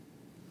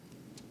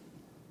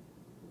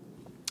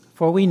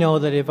For we know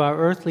that if our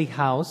earthly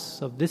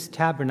house of this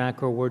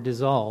tabernacle were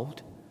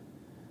dissolved,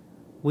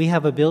 we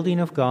have a building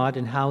of God,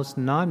 and house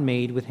not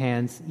made with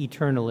hands,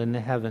 eternal in the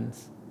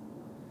heavens.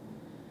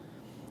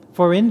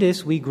 For in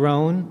this we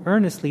groan,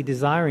 earnestly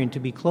desiring to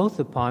be clothed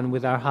upon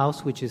with our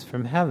house which is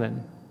from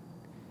heaven,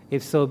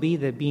 if so be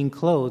that being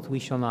clothed we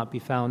shall not be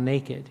found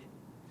naked.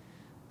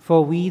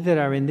 For we that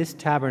are in this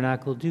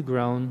tabernacle do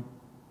groan,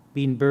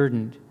 being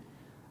burdened,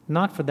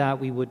 not for that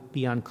we would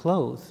be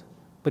unclothed,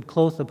 but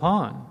clothed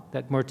upon,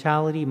 that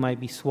mortality might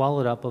be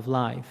swallowed up of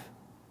life.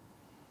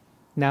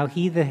 Now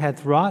he that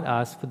hath wrought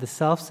us for the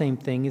selfsame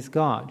thing is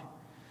God,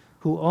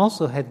 who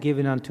also hath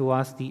given unto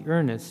us the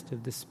earnest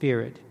of the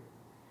Spirit.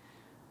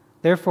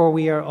 Therefore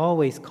we are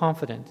always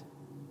confident,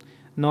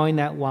 knowing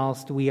that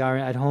whilst we are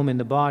at home in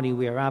the body,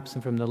 we are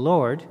absent from the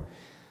Lord,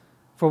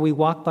 for we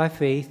walk by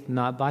faith,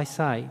 not by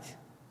sight.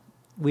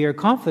 We are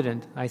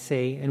confident, I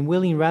say, and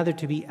willing rather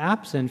to be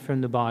absent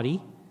from the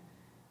body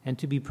and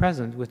to be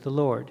present with the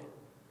Lord.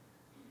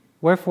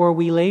 Wherefore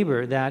we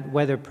labor that,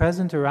 whether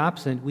present or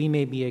absent, we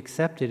may be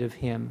accepted of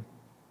him.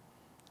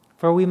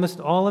 For we must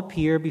all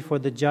appear before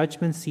the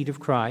judgment seat of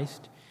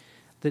Christ,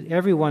 that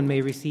everyone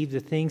may receive the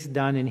things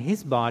done in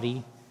his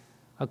body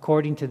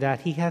according to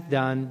that he hath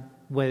done,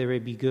 whether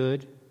it be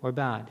good or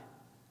bad.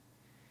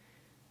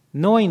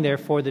 Knowing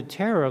therefore the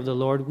terror of the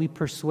Lord, we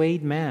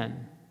persuade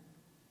man.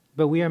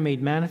 But we are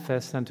made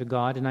manifest unto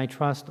God, and I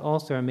trust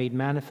also are made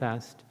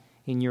manifest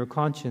in your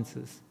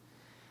consciences.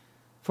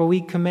 For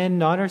we commend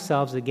not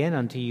ourselves again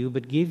unto you,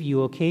 but give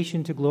you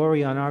occasion to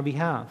glory on our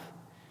behalf,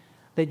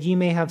 that ye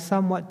may have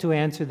somewhat to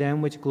answer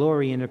them which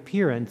glory in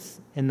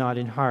appearance and not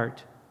in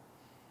heart.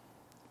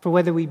 For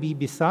whether we be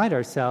beside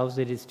ourselves,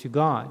 it is to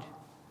God,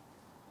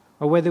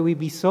 or whether we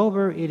be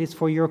sober, it is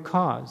for your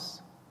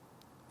cause.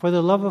 For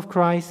the love of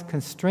Christ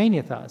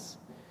constraineth us,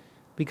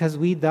 because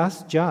we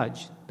thus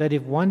judge, that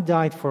if one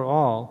died for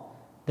all,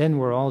 then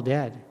we're all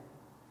dead.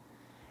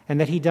 And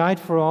that he died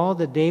for all,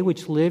 that they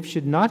which live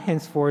should not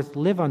henceforth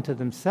live unto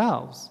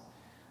themselves,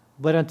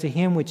 but unto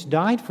him which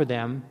died for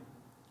them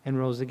and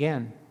rose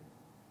again.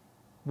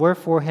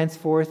 Wherefore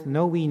henceforth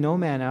know we no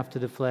man after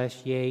the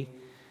flesh, yea,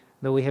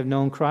 though we have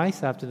known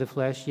Christ after the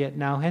flesh, yet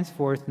now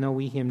henceforth know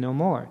we him no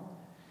more.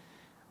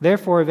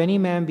 Therefore if any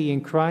man be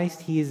in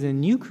Christ, he is a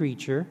new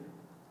creature.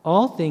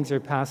 All things are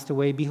passed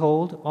away.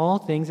 Behold, all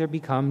things are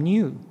become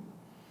new.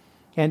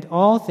 And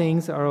all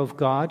things are of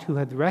God, who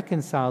hath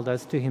reconciled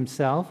us to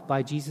himself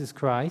by Jesus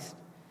Christ,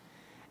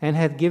 and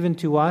hath given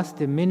to us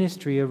the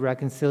ministry of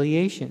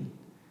reconciliation,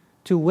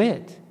 to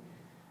wit,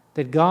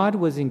 that God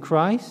was in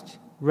Christ,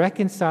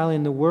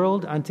 reconciling the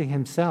world unto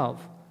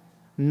himself,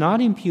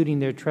 not imputing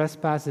their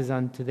trespasses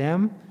unto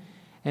them,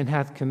 and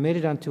hath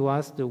committed unto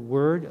us the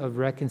word of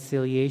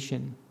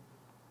reconciliation.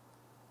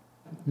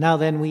 Now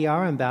then, we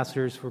are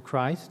ambassadors for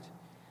Christ,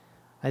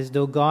 as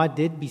though God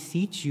did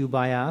beseech you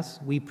by us.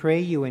 We pray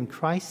you in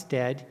Christ's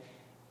stead,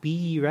 be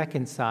ye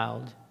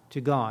reconciled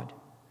to God.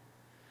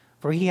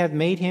 For he hath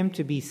made him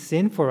to be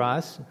sin for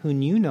us, who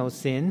knew no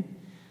sin,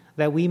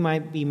 that we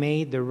might be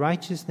made the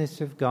righteousness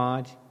of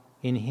God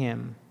in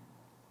him.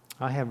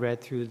 I have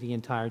read through the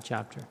entire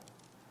chapter.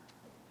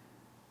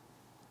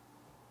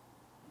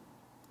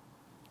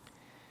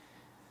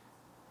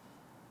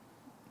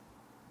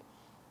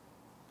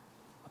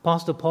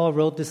 Apostle Paul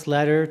wrote this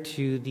letter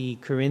to the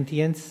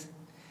Corinthians,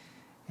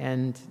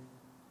 and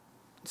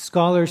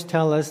scholars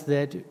tell us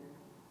that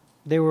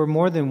there were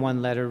more than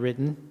one letter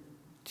written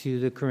to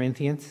the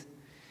Corinthians.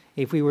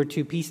 If we were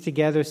to piece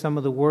together some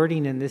of the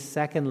wording in this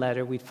second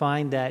letter, we'd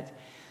find that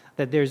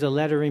there's a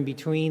letter in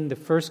between the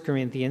 1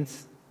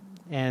 Corinthians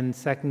and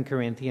 2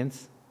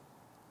 Corinthians.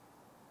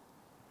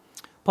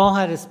 Paul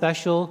had a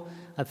special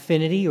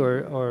affinity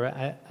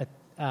or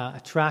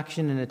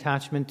attraction and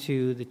attachment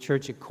to the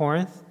church at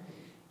Corinth.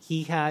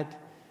 He had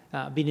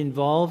been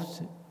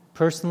involved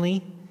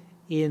personally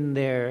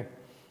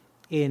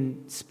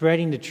in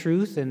spreading the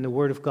truth and the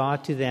word of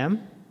God to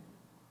them.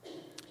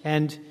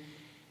 And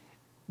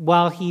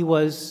while he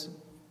was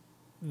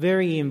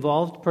very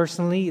involved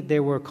personally,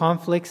 there were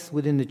conflicts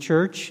within the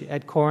church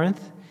at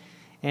Corinth.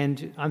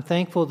 And I'm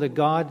thankful that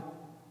God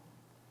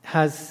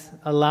has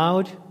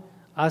allowed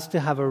us to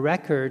have a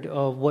record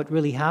of what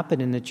really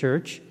happened in the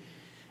church,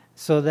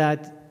 so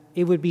that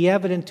it would be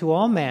evident to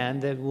all man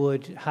that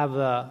would have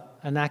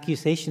an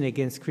accusation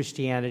against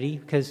Christianity,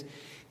 because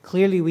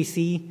clearly we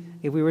see,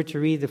 if we were to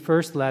read the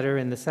first letter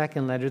and the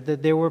second letter,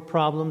 that there were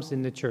problems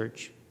in the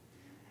church.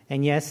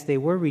 And yes, they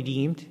were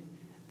redeemed,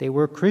 they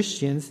were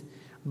Christians,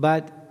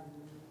 but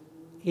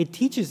it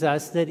teaches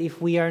us that if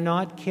we are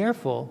not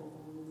careful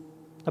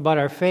about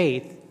our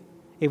faith,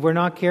 if we're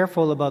not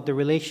careful about the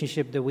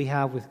relationship that we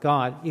have with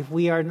God, if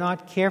we are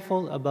not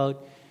careful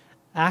about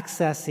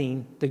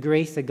accessing the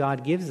grace that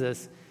God gives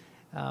us,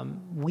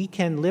 we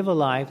can live a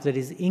life that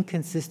is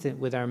inconsistent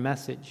with our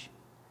message.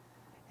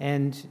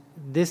 And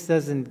this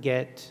isn't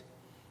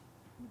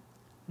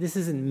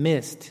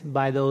missed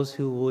by those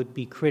who would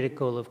be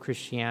critical of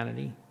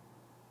Christianity.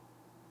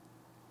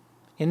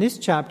 In this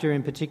chapter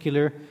in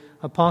particular,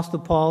 Apostle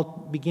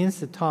Paul begins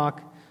to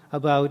talk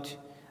about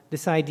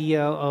this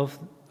idea of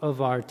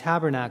our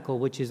tabernacle,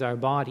 which is our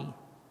body,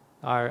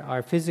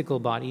 our physical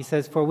body. He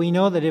says, "For we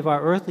know that if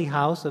our earthly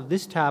house of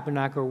this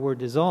tabernacle were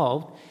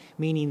dissolved,"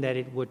 meaning that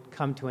it would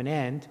come to an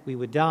end, we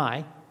would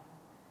die,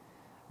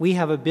 "we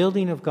have a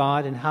building of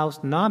God, and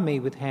house not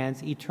made with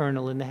hands,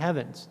 eternal in the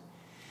heavens."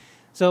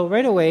 So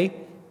right away,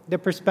 the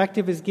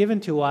perspective is given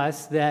to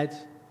us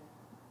that,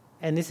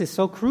 and this is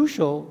so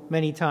crucial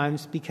many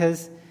times,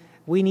 because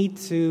we need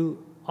to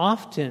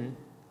often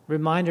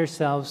remind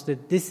ourselves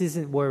that this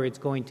isn't where it's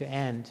going to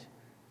end.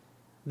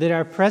 That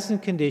our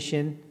present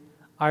condition,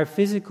 our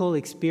physical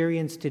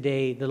experience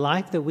today, the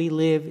life that we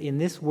live in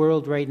this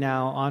world right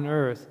now on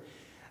earth,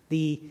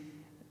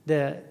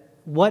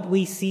 what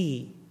we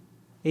see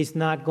is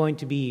not going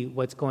to be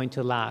what's going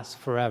to last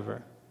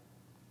forever.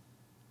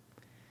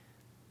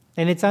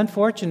 And it's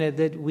unfortunate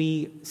that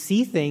we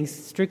see things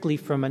strictly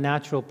from a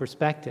natural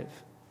perspective.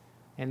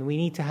 And we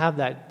need to have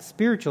that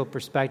spiritual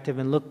perspective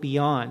and look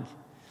beyond.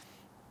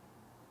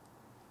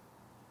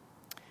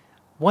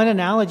 One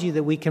analogy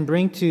that we can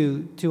bring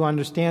to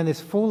understand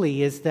this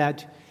fully is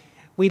that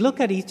we look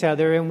at each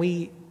other and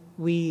we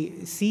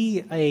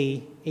see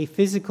a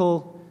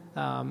physical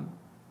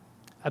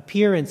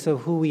appearance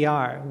of who we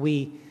are.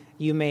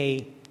 You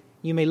may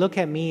look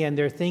at me and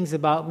there are things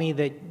about me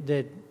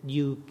that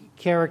you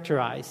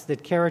characterize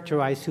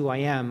who I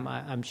am.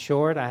 I'm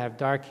short, I have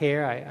dark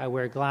hair, I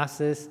wear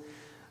glasses,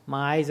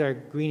 my eyes are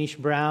greenish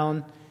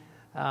brown,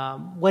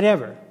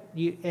 whatever.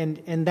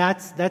 And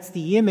that's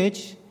the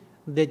image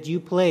that you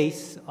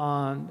place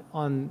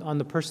on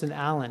the person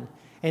Alan.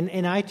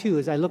 And I too,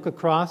 as I look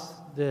across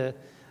the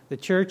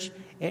church,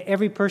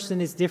 every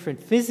person is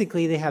different.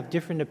 Physically, they have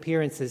different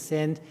appearances.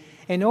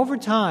 And over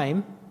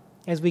time,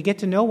 as we get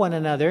to know one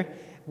another,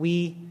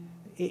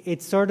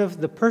 it's sort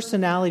of the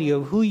personality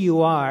of who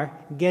you are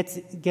gets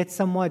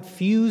somewhat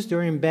fused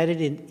or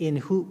embedded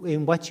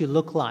in what you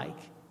look like.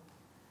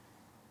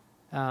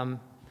 And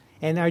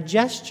our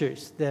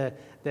gestures,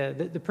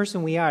 the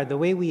person we are, the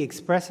way we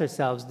express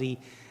ourselves,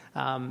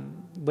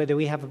 whether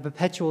we have a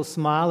perpetual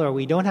smile or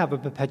we don't have a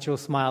perpetual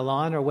smile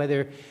on, or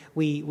whether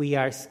we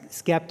are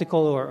skeptical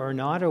or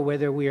not, or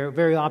whether we are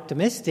very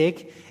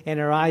optimistic and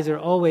our eyes are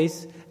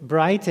always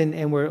bright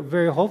and we're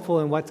very hopeful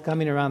in what's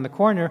coming around the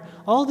corner.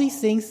 All these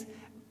things,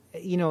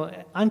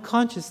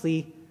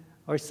 unconsciously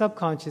or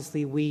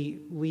subconsciously, we're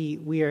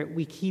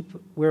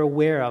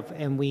aware of,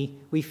 and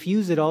we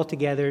fuse it all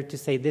together to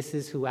say this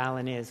is who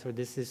Alan is, or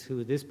this is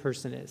who this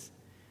person is.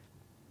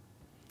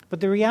 But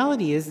the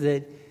reality is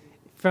that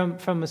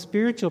from a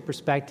spiritual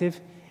perspective,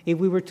 if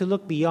we were to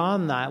look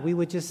beyond that, we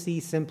would just see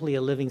simply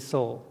a living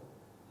soul.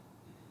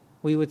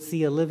 We would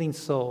see a living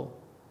soul.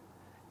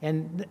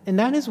 And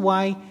that is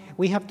why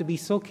we have to be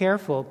so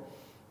careful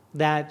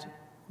that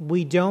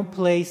we don't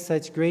place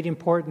such great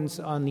importance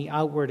on the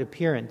outward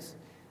appearance.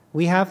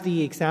 We have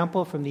the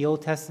example from the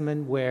Old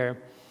Testament where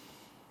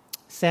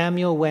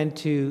Samuel went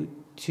to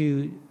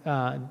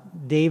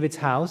David's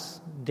house,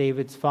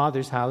 David's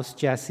father's house,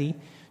 Jesse,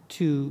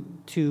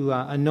 to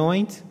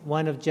anoint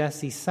one of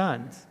Jesse's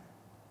sons.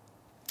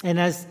 And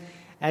as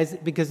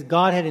because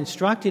God had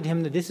instructed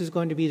him that this is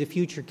going to be the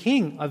future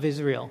king of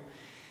Israel.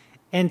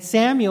 And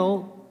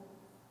Samuel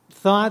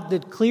thought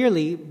that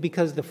clearly,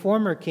 because the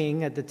former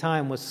king at the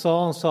time was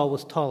Saul, and Saul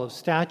was tall of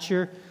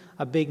stature,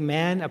 a big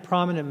man, a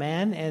prominent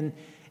man,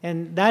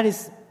 and that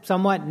is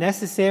somewhat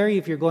necessary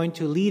if you're going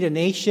to lead a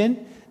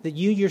nation, that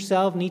you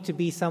yourself need to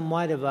be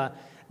somewhat of a,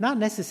 not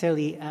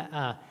necessarily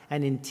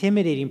an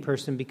intimidating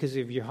person because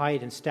of your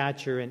height and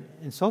stature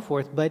and so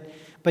forth,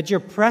 but your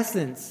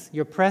presence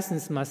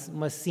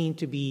must seem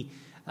to be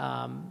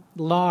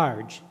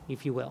large,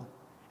 if you will.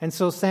 And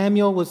so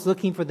Samuel was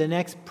looking for the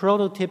next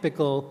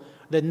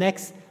the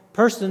next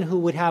person who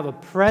would have a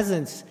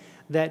presence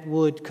that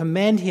would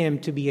commend him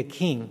to be a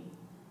king.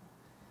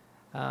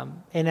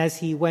 And as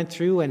he went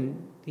through,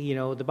 and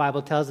the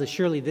Bible tells us,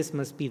 surely this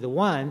must be the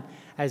one,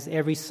 as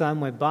every son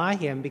went by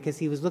him, because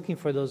he was looking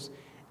for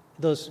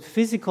those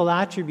physical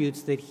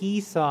attributes that he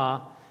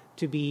saw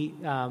to be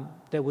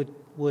that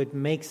would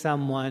make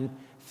someone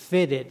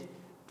fitted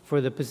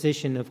for the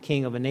position of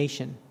king of a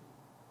nation.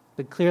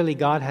 But clearly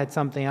God had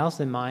something else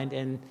in mind,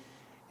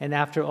 and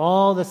after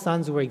all the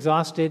sons were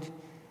exhausted,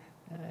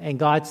 and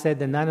God said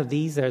that none of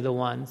these are the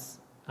ones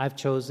I've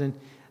chosen,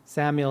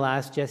 Samuel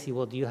asked Jesse,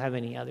 well, do you have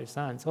any other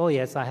sons? Oh,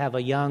 yes, I have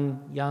a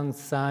young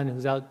son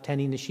who's out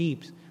tending the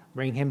sheep.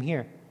 Bring him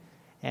here.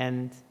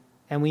 And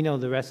we know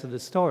the rest of the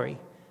story.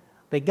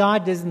 But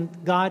God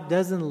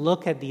doesn't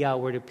look at the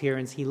outward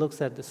appearance. He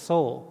looks at the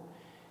soul.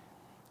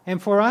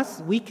 And for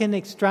us, we can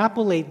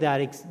extrapolate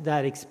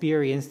that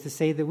experience to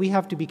say that we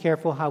have to be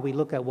careful how we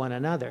look at one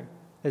another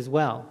as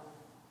well.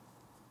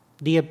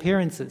 The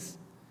appearances.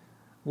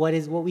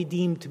 What we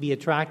deem to be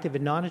attractive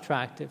and not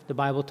attractive. The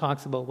Bible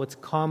talks about what's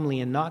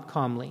comely and not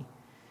comely.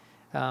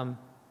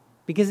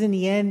 Because in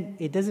the end,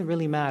 it doesn't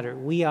really matter.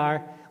 We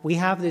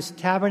have this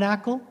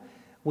tabernacle.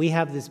 We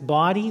have this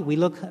body. We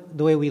look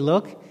the way we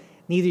look.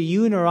 Neither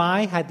you nor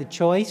I had the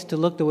choice to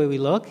look the way we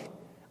look.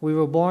 We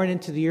were born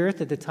into the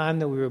earth at the time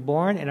that we were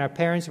born, and our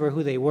parents were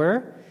who they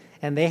were.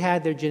 and they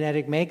had their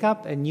genetic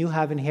makeup, and you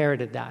have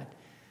inherited that.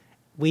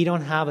 We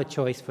don't have a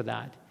choice for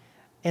that.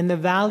 And the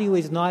value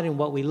is not in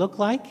what we look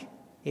like.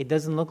 It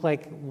doesn't look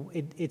like,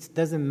 it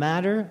doesn't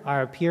matter,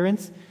 our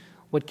appearance.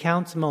 What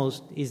counts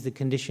most is the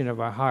condition of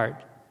our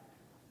heart.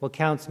 What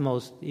counts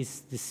most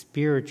is the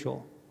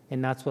spiritual,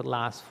 and that's what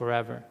lasts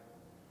forever.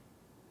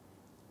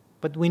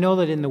 But we know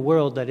that in the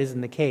world that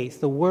isn't the case.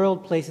 The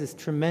world places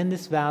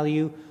tremendous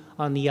value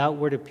on the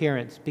outward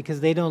appearance because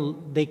they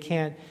don't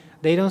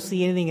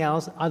see anything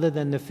else other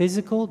than the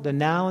physical, the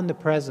now and the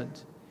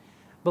present.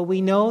 But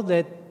we know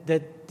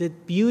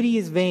that beauty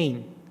is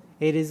vain.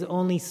 It is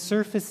only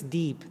surface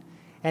deep,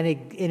 and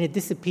it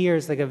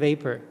disappears like a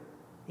vapor.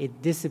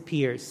 It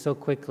disappears so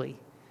quickly.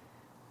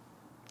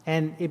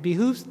 And it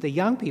behooves the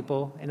young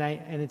people, and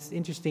it's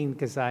interesting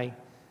because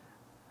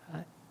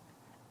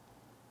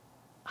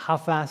how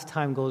fast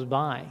time goes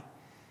by.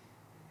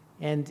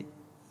 And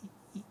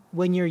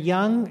when you're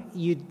young,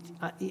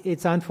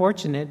 it's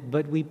unfortunate,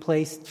 but we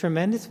place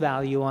tremendous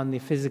value on the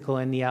physical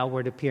and the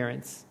outward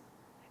appearance.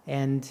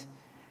 And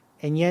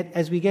yet,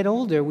 as we get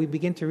older, we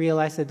begin to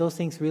realize that those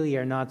things really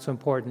are not so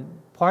important.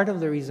 Part of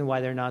the reason why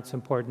they're not so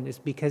important is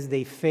because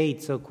they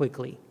fade so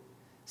quickly.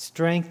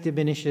 Strength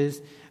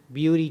diminishes,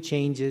 beauty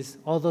changes,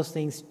 all those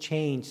things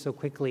change so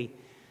quickly.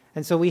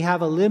 And so we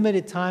have a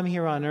limited time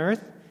here on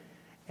earth,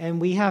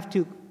 and we have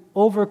to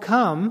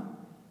overcome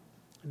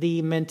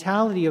the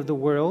mentality of the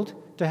world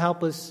to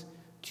help us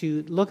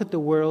to look at the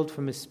world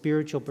from a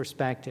spiritual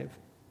perspective.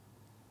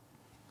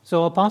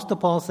 So Apostle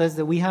Paul says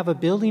that we have a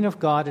building of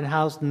God and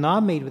house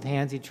not made with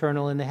hands,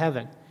 eternal in the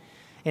heaven.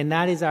 And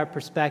that is our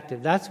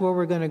perspective. That's where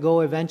we're going to go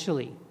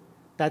eventually.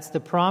 That's the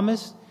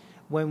promise.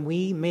 When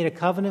we made a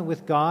covenant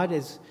with God,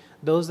 as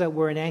those that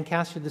were in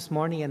Ancaster this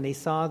morning, and they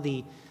saw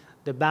the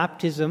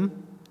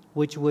baptism,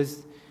 which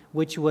was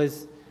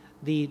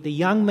the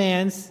young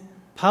man's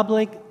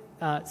public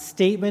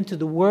statement to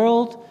the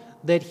world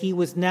that he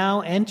was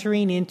now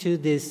entering into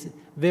this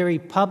very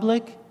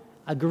public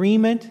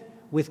agreement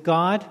with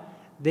God,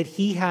 that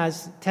he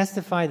has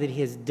testified that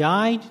he has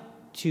died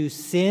to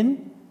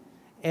sin,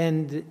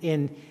 and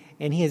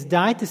he has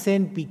died to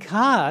sin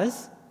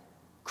because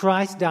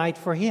Christ died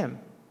for him.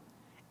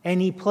 And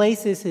he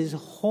places his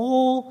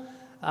whole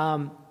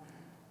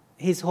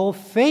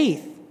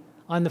faith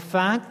on the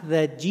fact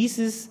that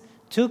Jesus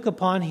took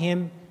upon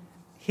him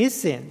his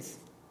sins.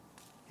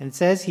 And it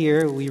says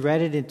here, we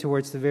read it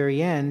towards the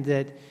very end,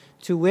 that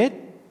to wit,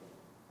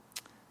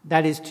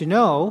 that is to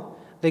know,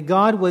 that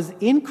God was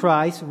in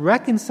Christ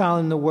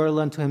reconciling the world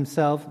unto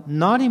himself,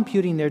 not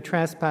imputing their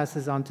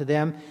trespasses unto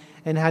them,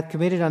 and hath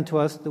committed unto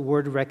us the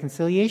word of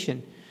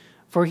reconciliation.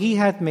 For he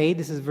hath made,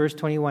 this is verse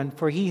 21,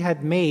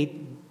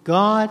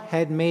 God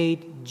had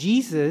made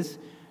Jesus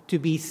to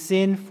be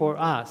sin for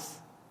us,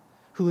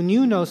 who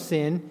knew no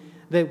sin,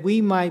 that we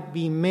might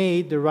be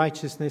made the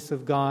righteousness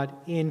of God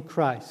in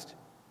Christ.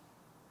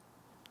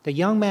 The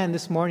young man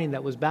this morning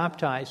that was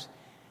baptized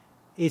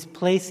is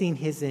placing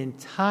his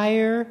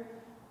entire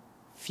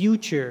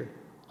future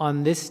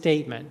on this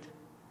statement,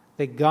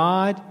 that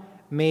God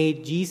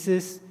made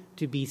Jesus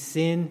to be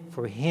sin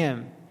for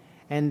him,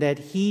 and that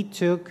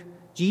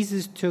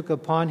Jesus took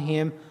upon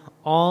him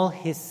all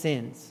his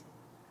sins.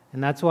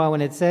 And that's why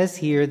when it says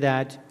here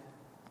that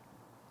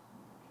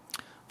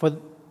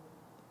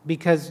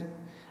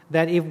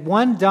if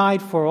one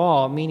died for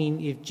all,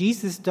 meaning if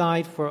Jesus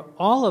died for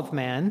all of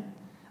man,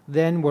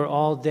 then we're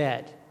all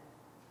dead.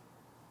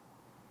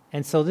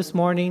 And so this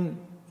morning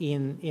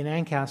in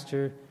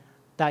Ancaster,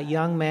 that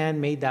young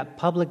man made that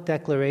public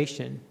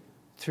declaration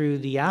through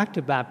the act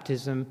of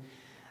baptism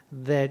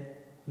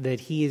that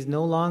he is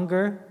no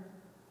longer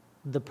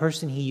the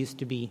person he used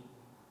to be.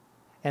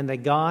 And that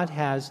God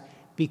has,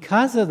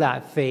 because of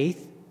that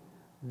faith,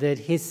 that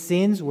his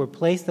sins were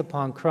placed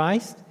upon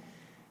Christ,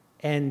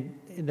 and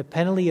the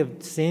penalty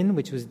of sin,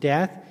 which was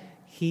death,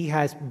 he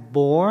has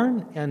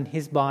borne in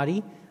his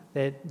body,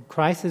 that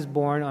Christ has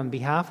borne on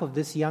behalf of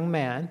this young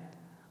man,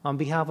 on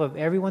behalf of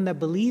everyone that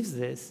believes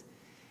this.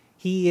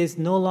 He is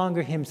no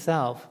longer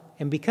himself.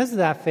 And because of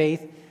that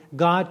faith,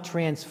 God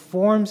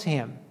transforms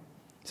him.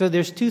 So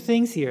there's two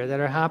things here that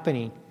are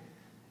happening.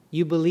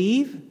 You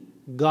believe,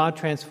 God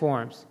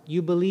transforms.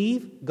 You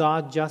believe,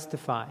 God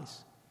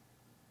justifies.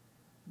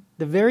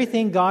 The very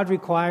thing God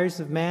requires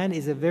of man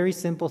is a very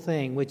simple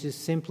thing, which is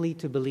simply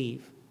to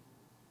believe.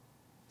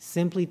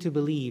 Simply to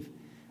believe.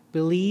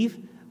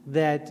 Believe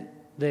that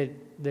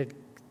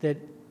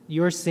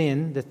your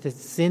sin, that the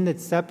sin that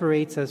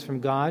separates us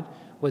from God,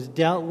 was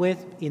dealt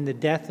with in the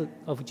death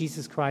of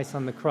Jesus Christ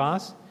on the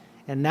cross.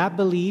 And that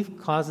belief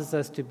causes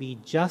us to be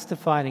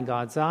justified in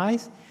God's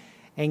eyes.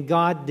 And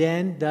God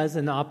then does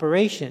an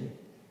operation.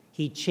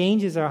 He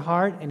changes our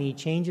heart and he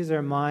changes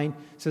our mind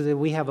so that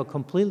we have a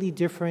completely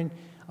different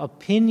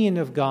opinion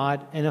of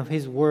God and of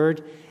his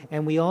word.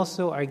 And we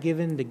also are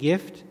given the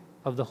gift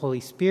of the Holy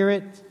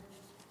Spirit,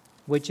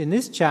 which in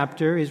this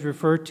chapter is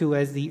referred to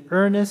as the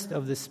earnest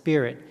of the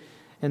Spirit.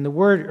 And the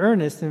word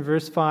earnest in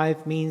verse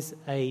 5 means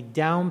a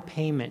down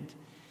payment,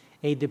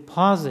 a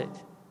deposit.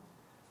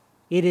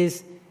 It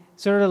is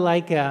sort of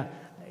like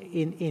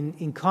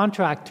in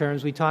contract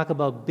terms, we talk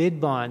about bid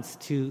bonds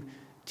to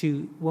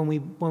when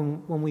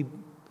we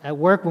at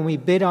work, when we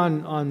bid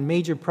on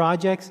major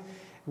projects,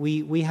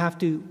 we have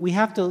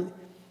to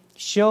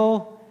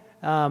show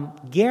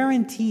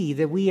guarantee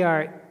that we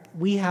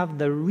have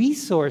the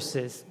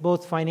resources,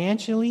 both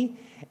financially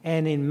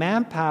and in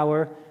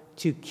manpower,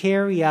 to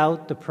carry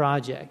out the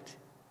project.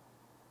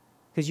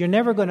 Because you're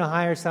never going to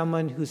hire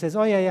someone who says,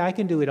 oh, yeah, I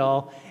can do it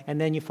all, and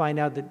then you find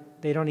out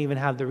that they don't even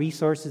have the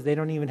resources, they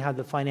don't even have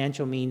the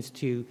financial means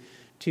to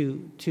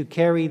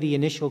carry the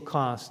initial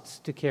costs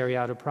to carry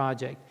out a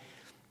project.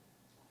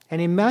 And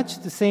in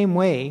much the same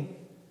way,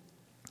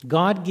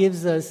 God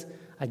gives us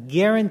a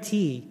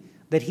guarantee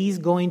that He's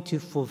going to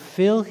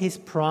fulfill His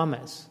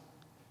promise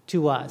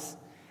to us.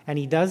 And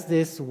He does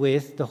this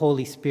with the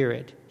Holy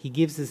Spirit. He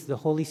gives us the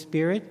Holy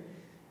Spirit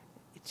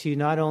to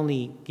not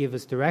only give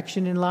us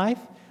direction in life,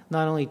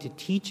 not only to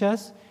teach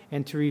us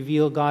and to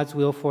reveal God's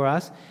will for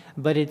us,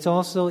 but it's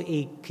also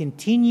a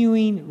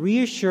continuing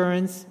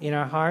reassurance in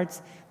our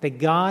hearts that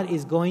God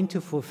is going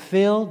to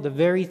fulfill the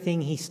very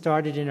thing He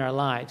started in our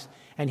lives.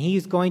 And He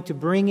is going to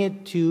bring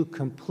it to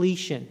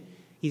completion.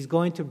 He's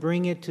going to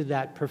bring it to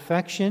that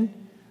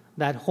perfection,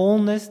 that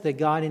wholeness that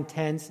God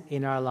intends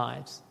in our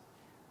lives.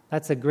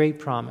 That's a great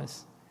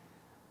promise.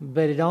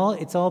 But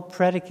it's all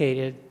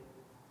predicated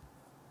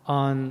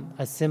on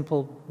a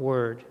simple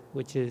word,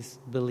 which is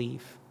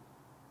belief.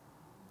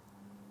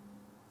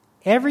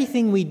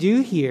 Everything we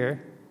do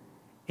here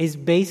is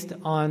based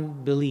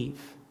on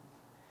belief.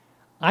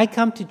 I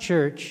come to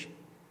church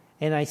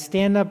and I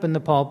stand up in the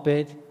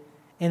pulpit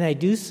and I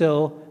do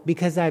so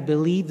because I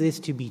believe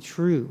this to be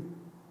true.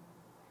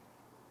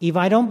 If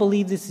I don't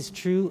believe this is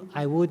true,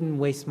 I wouldn't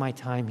waste my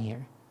time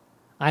here.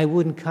 I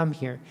wouldn't come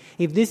here.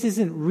 If this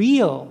isn't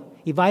real,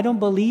 if I don't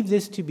believe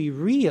this to be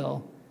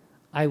real,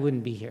 I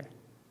wouldn't be here.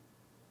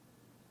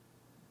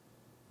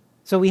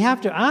 So we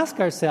have to ask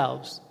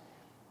ourselves,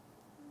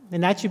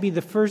 and that should be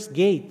the first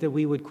gate that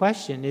we would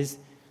question, is,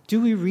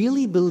 do we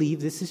really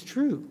believe this is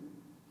true?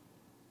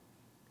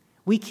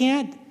 We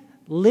can't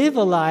live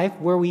a life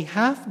where we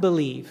half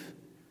believe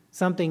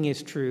something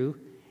is true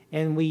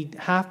and we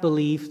half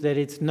believe that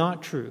it's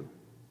not true.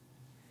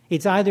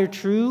 It's either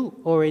true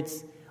or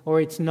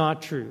it's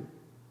not true.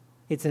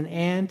 It's an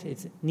and,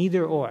 it's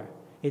neither or.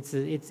 It's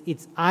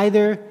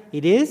either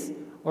it is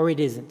or it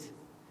isn't.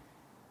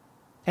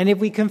 And if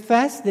we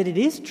confess that it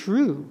is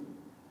true,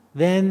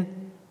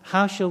 then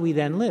how shall we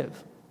then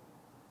live?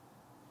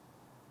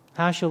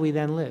 How shall we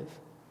then live?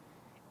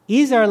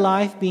 Is our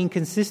life being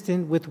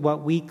consistent with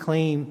what we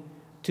claim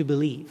to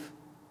believe?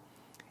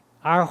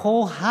 Our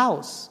whole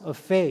house of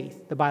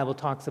faith, the Bible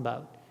talks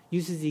about,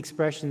 uses the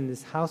expression,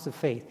 this house of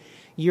faith.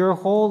 Your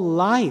whole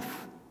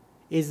life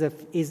is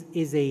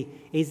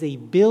a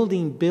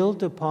building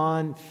built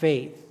upon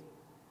faith.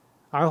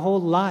 Our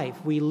whole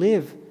life, we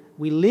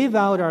live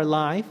out our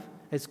life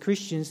as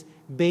Christians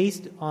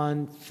based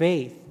on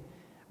faith.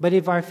 But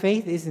if our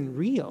faith isn't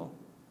real,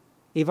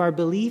 if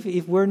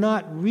we're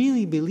not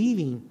really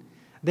believing,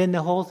 then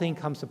the whole thing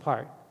comes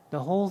apart. The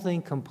whole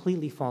thing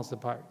completely falls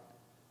apart.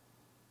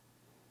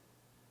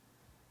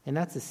 And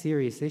that's a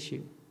serious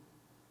issue.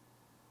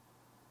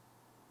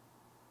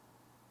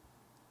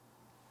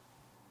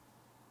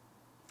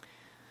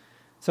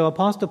 So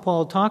Apostle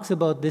Paul talks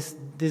about this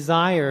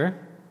desire,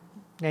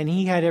 and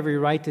he had every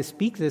right to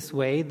speak this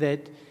way,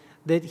 that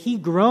he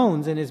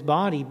groans in his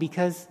body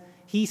because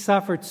he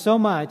suffered so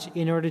much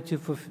in order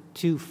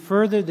to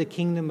further the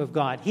kingdom of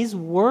God. His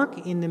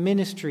work in the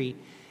ministry,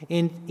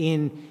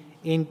 in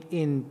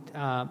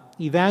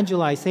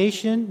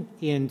evangelization,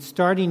 in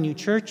starting new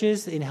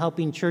churches, in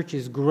helping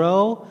churches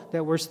grow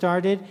that were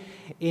started,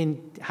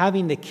 in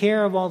having the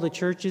care of all the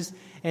churches,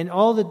 and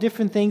all the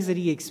different things that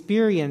he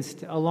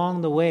experienced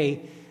along the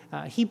way,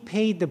 he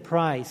paid the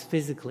price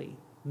physically.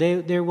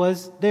 There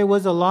was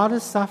a lot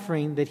of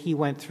suffering that he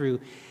went through.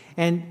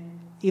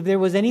 And if there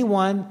was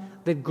anyone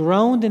that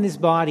groaned in his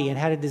body and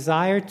had a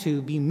desire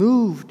to be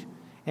moved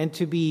and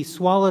to be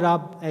swallowed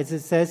up, as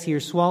it says here,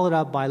 swallowed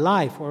up by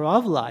life or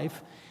of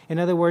life, in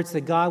other words,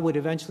 that God would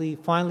eventually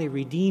finally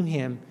redeem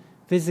him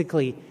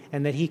physically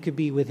and that he could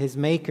be with his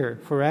Maker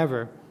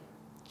forever,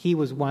 he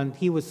was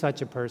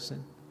such a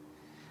person.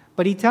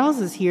 But he tells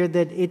us here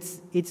that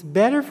it's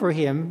better for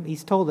him,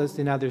 he's told us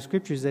in other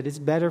scriptures, that it's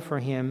better for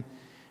him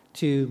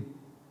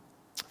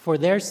for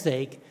their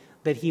sake,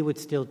 that he would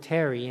still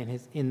tarry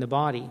in the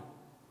body.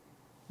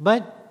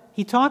 But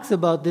he talks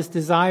about this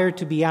desire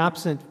to be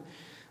absent,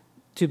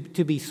 to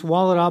be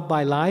swallowed up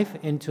by life,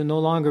 and to no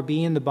longer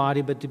be in the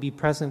body, but to be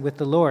present with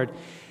the Lord.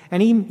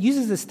 And he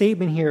uses a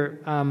statement here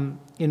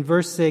in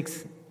verse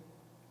 6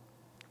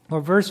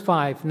 or verse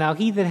 5. Now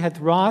he that hath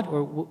wrought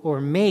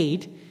or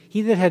made,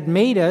 he that had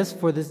made us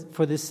for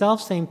this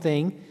selfsame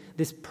thing,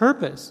 this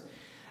purpose,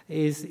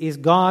 is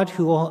God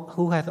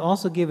who hath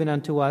also given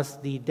unto us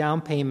the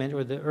down payment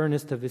or the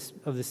earnest of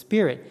the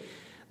Spirit.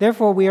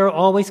 Therefore we are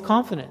always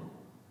confident.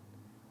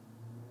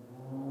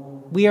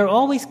 We are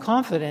always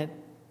confident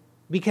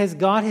because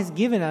God has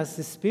given us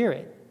the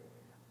Spirit.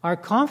 Our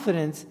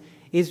confidence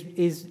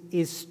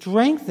is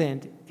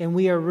strengthened, and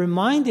we are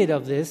reminded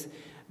of this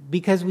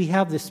because we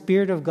have the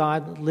Spirit of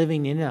God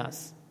living in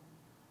us.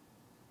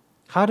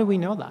 How do we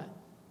know that?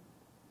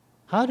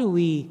 How do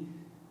we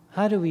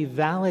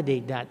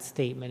validate that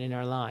statement in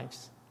our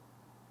lives?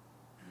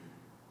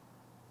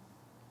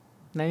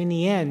 Now, in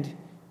the end,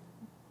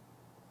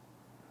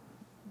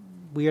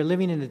 we are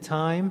living in a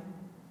time,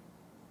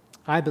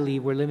 I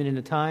believe we're living in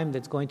a time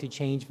that's going to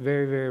change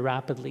very, very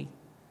rapidly.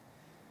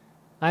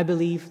 I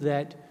believe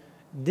that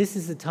this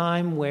is a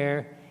time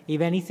where,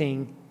 if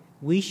anything,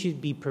 we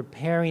should be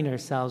preparing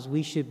ourselves.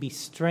 We should be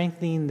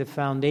strengthening the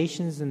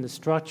foundations and the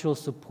structural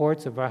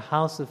supports of our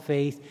house of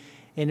faith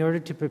in order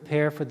to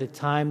prepare for the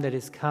time that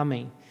is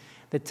coming.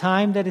 The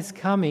time that is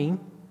coming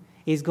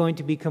is going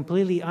to be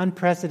completely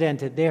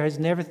unprecedented. There has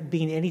never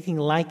been anything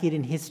like it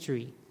in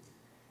history.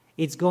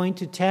 It's going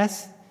to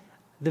test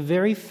the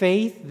very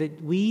faith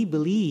that we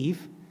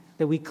believe,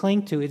 that we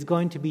cling to. It's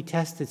going to be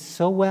tested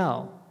so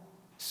well,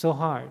 so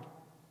hard,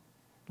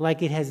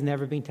 like it has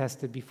never been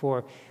tested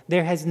before.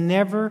 There has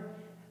never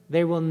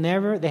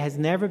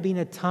been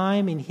a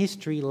time in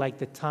history like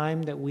the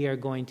time that we are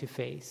going to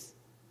face.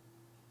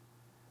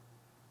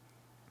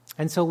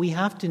 And so we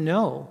have to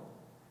know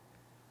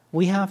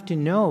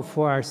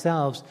for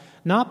ourselves,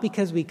 not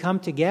because we come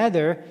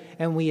together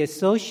and we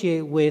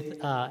associate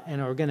with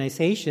an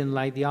organization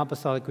like the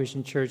Apostolic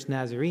Christian Church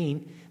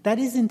Nazarene. That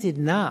isn't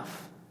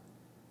enough.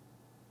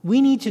 We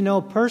need to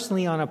know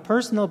personally, on a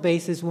personal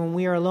basis, when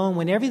we are alone,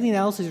 when everything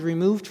else is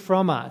removed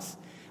from us,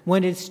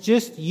 when it's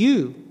just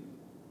you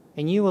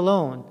and you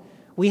alone.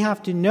 We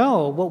have to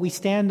know what we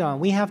stand on.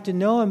 We have to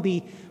know and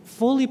be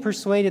fully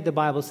persuaded, the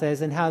Bible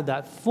says, and have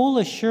that full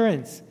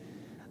assurance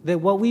that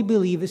what we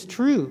believe is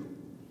true.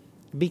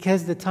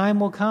 Because the time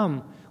will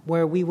come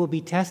where we will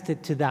be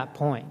tested to that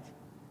point,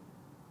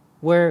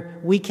 where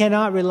we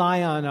cannot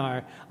rely on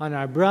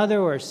our brother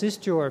or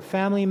sister or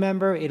family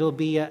member. It'll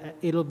be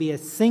a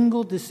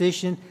single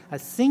decision, a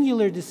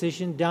singular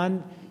decision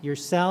done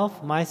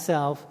yourself,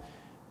 myself,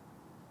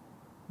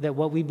 that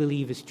what we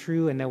believe is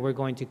true and that we're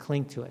going to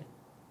cling to it.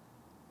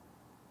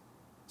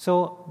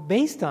 So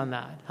based on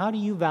that, how do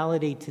you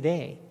validate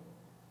today?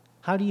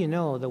 How do you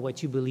know that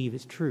what you believe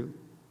is true?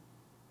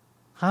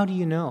 How do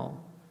you know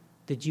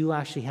that you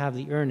actually have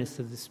the earnest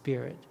of the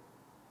Spirit?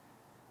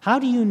 How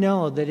do you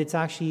know that it's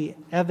actually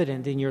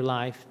evident in your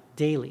life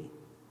daily?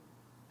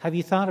 Have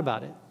you thought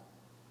about it?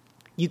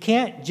 You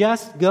can't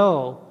just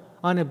go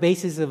on a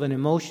basis of an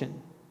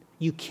emotion.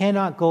 You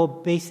cannot go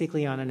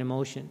basically on an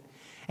emotion.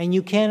 And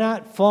you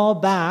cannot fall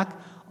back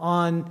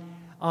on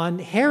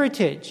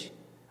heritage,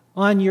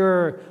 on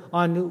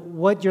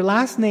what your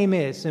last name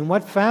is and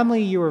what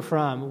family you were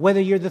from, whether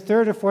you're the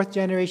third or fourth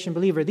generation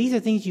believer. These are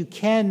things you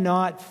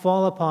cannot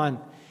fall upon.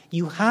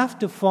 You have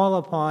to fall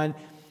upon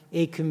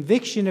a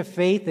conviction of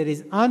faith that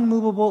is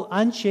unmovable,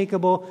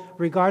 unshakable,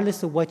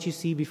 regardless of what you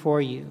see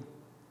before you.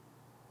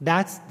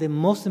 That's the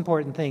most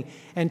important thing.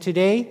 And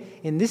today,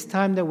 in this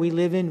time that we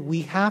live in,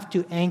 we have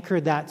to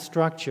anchor that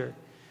structure.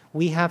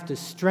 We have to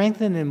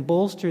strengthen and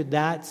bolster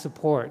that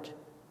support.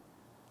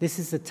 This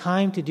is the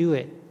time to do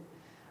it.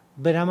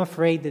 But I'm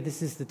afraid that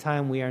this is the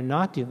time we are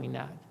not doing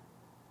that.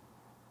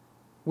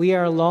 We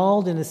are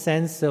lulled in a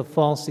sense of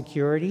false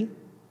security.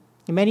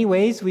 In many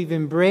ways, we've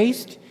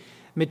embraced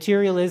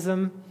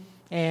materialism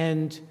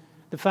and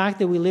the fact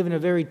that we live in a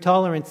very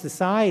tolerant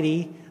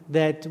society,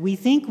 that we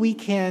think we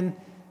can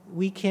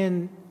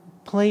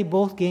play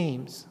both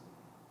games.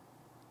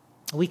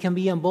 We can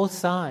be on both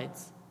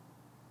sides.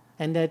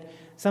 And that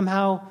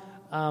somehow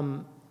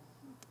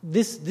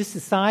this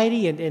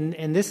society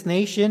and this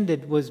nation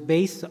that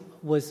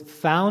was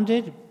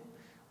founded,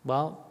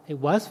 it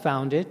was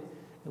founded,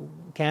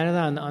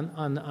 Canada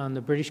on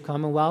the British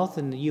Commonwealth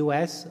and the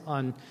U.S.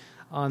 on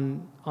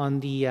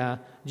the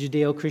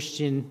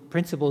Judeo-Christian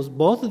principles.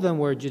 Both of them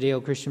were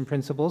Judeo-Christian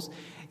principles.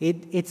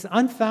 It's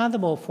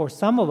unfathomable for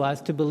some of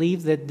us to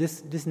believe that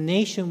this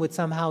nation would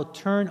somehow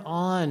turn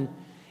on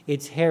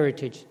its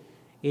heritage,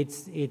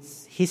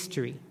 its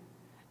history,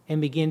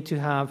 and begin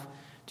to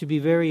be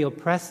very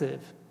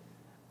oppressive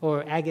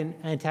or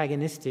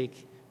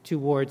antagonistic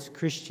towards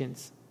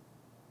Christians.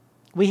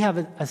 We have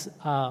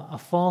a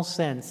false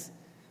sense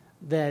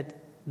that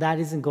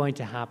isn't going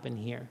to happen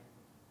here.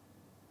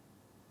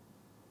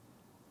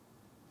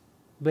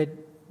 But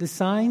the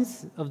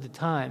signs of the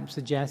time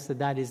suggest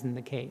that isn't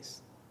the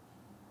case.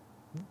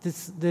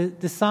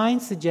 The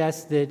signs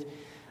suggest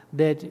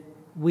that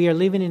we are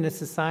living in a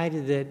society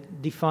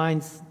that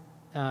defines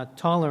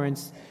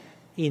tolerance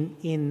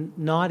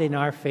not in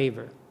our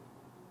favor,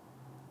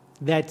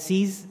 that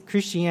sees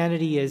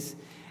Christianity as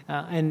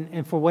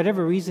and for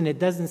whatever reason it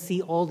doesn't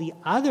see all the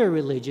other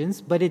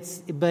religions, but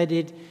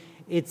it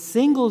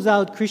singles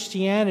out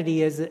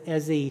Christianity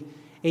as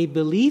a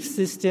belief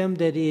system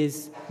that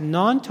is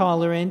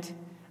non-tolerant,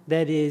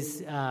 that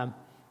is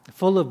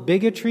full of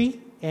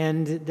bigotry,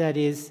 and that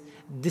is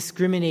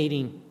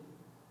discriminating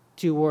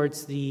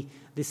towards the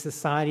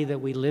society that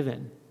we live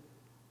in.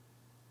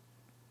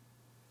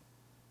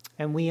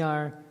 And we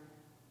are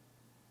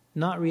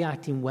not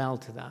reacting well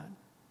to that.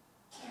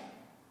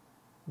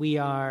 we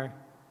are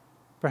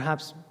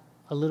perhaps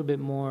a little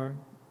bit more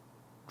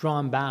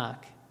drawn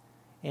back,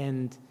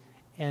 and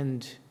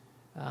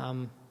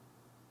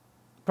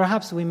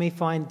perhaps we may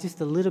find just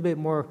a little bit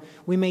more,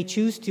 we may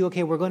choose to,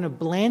 we're going to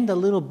blend a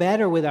little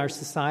better with our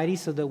society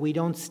so that we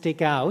don't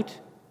stick out.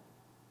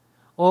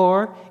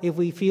 Or if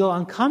we feel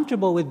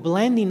uncomfortable with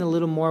blending a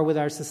little more with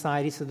our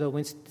society so that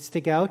we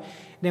stick out,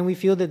 then we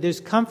feel that there's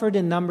comfort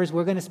in numbers.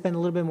 We're going to spend a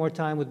little bit more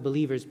time with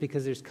believers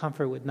because there's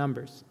comfort with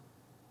numbers.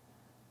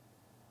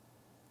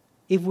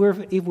 If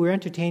we're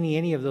entertaining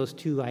any of those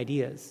two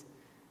ideas,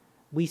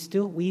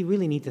 we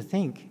really need to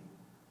think.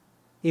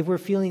 If we're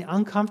feeling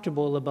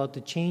uncomfortable about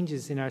the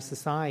changes in our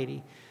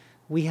society,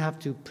 we have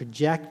to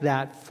project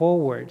that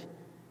forward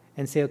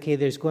and say,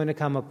 there's going to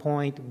come a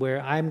point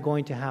where I'm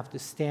going to have to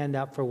stand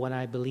up for what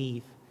I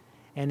believe,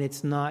 and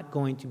it's not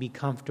going to be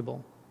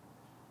comfortable.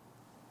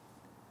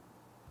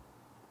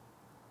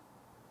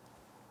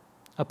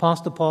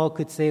 Apostle Paul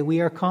could say,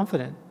 we are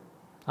confident,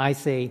 I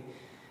say,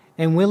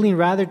 and willing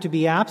rather to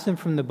be absent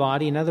from the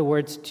body, in other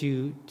words,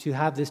 to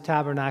have this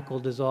tabernacle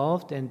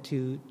dissolved and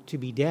to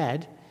be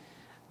dead,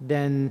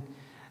 than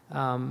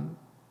and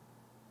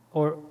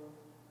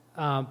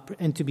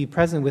to be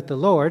present with the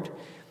Lord.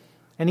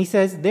 And he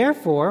says,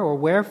 therefore, or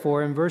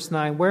wherefore, in verse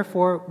 9,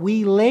 wherefore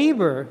we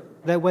labor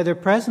that whether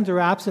present or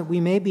absent we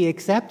may be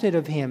accepted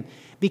of him.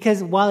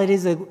 Because while it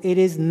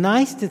is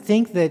nice to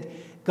think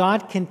that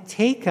God can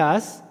take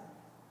us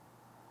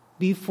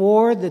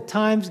before the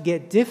times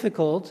get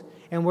difficult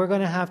and we're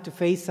going to have to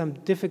face some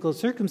difficult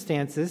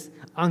circumstances,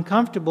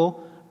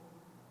 uncomfortable,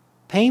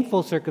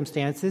 painful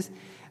circumstances,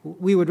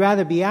 we would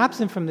rather be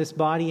absent from this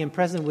body and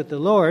present with the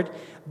Lord.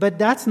 But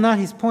that's not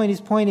his point.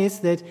 His point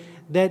is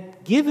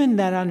that given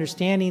that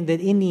understanding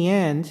that in the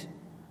end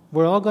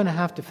we're all going to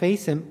have to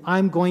face him,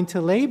 I'm going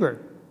to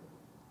labor.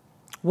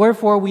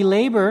 Wherefore we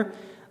labor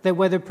that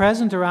whether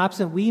present or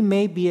absent we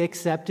may be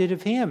accepted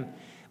of him.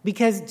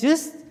 Because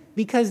just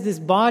because this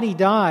body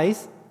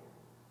dies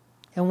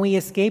and we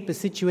escape a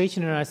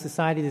situation in our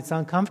society that's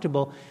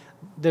uncomfortable,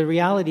 the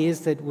reality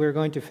is that we're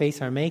going to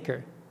face our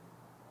Maker.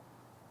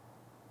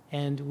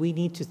 And we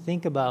need to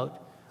think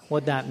about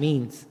what that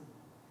means.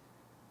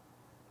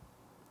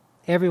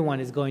 Everyone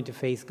is going to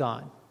face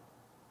God.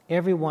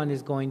 Everyone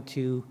is going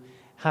to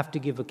have to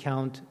give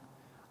account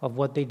of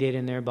what they did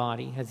in their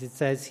body. As it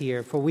says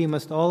here, for we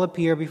must all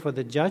appear before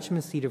the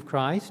judgment seat of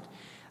Christ,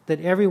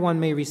 that everyone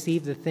may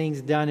receive the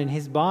things done in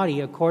his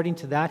body according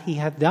to that he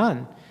hath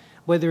done,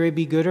 whether it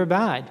be good or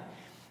bad.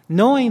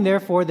 Knowing,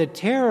 therefore, the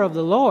terror of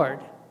the Lord.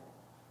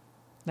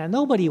 Now,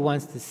 nobody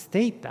wants to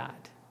state that.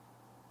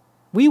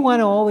 We want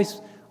to always,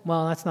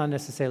 that's not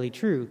necessarily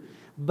true,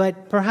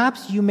 but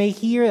perhaps you may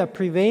hear a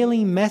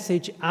prevailing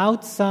message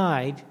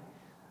outside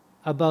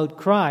about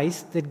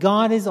Christ that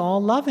God is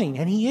all loving,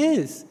 and he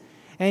is.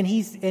 And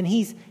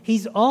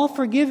he's all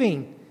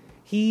forgiving.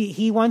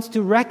 He wants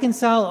to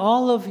reconcile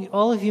all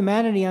of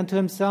humanity unto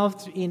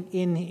himself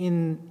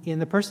in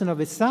the person of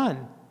his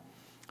Son.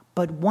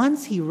 But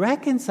once he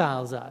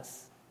reconciles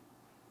us,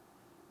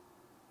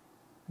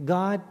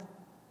 God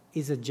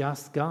is a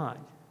just God,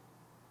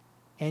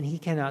 and he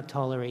cannot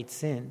tolerate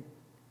sin.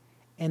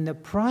 And the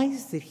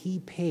price that he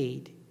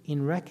paid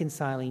in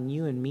reconciling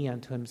you and me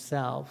unto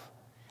himself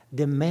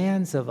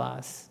demands of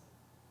us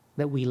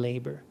that we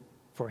labor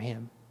for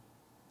him.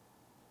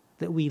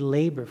 That we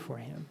labor for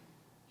him.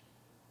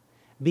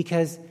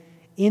 Because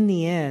in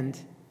the end,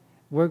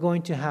 we're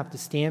going to have to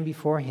stand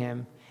before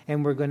him,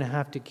 and we're going to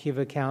have to give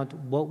account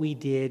what we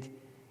did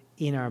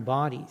in our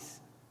bodies.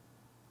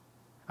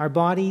 Our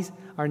bodies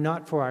are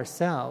not for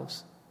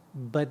ourselves,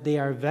 but they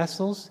are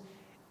vessels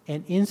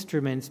and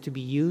instruments to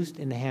be used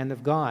in the hand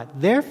of God.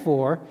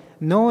 Therefore,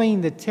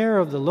 knowing the terror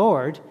of the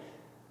Lord,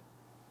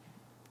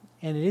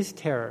 and it is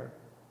terror.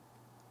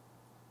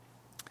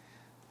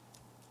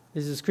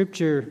 There's a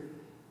scripture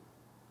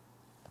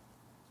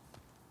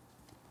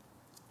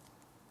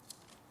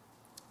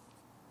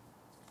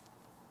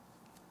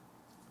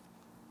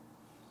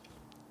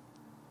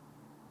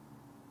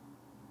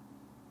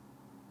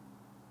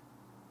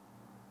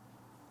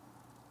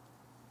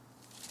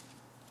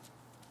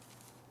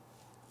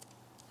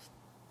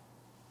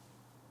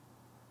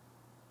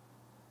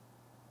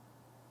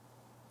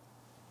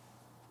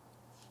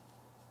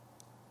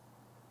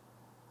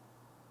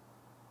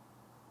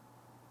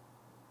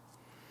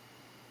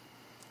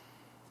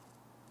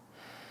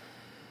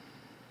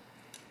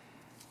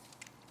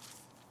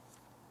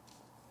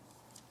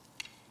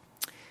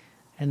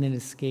and it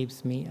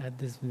escapes me at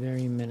this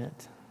very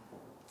minute.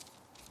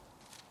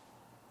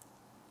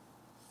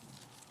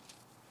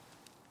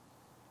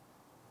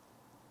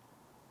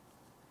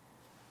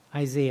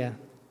 Isaiah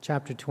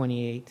chapter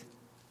 28.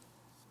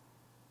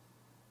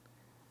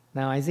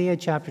 Now, Isaiah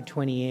chapter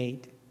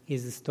 28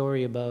 is a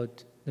story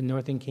about the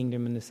northern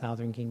kingdom and the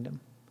southern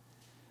kingdom.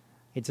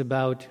 It's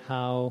about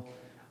how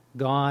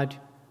God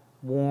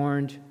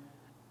warned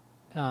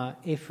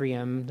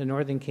Ephraim, the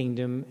northern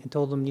kingdom, and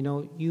told them,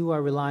 you are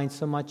relying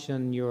so much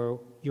on your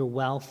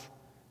wealth.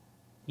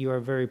 You are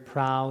a very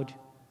proud,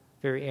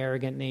 very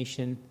arrogant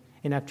nation,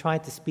 and I've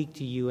tried to speak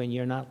to you, and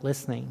you're not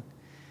listening.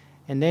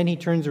 And then he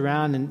turns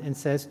around and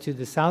says to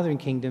the southern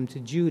kingdom, to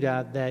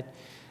Judah, that,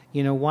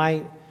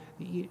 why,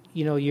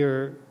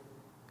 you're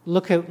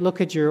look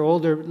at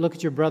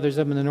your brothers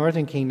up in the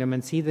northern kingdom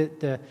and see that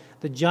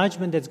the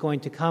judgment that's going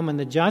to come, and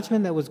the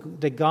judgment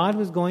that God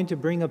was going to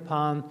bring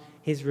upon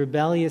his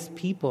rebellious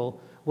people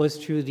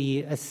was through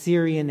the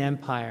Assyrian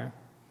Empire.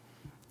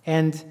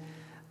 And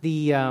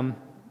the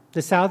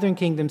southern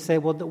kingdom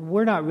said, well,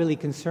 we're not really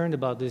concerned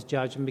about this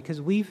judgment, because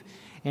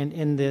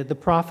the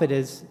prophet,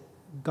 as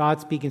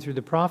God speaking through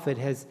the prophet,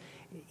 has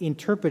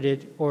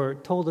interpreted or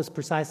told us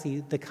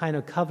precisely the kind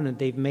of covenant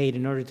they've made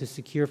in order to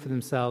secure for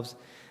themselves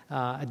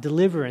a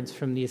deliverance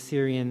from the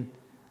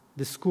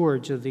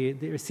scourge of the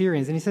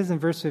Assyrians. And he says in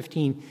verse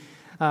 15,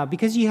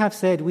 because ye have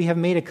said, we have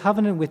made a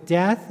covenant with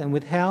death and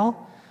with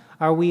hell,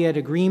 are we at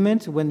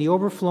agreement when the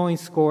overflowing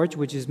scourge,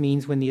 which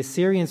means when the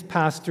Assyrians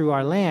pass through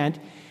our land,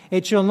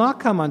 it shall not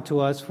come unto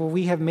us, for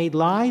we have made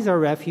lies our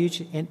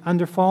refuge, and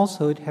under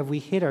falsehood have we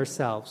hid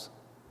ourselves.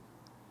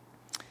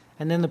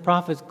 And then the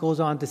prophet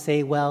goes on to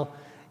say, well,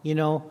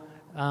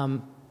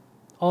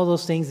 all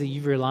those things that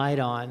you've relied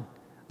on,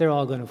 they're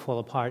all going to fall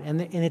apart,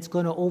 and it's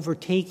going to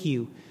overtake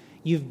you.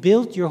 You've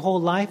built your whole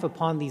life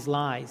upon these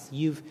lies.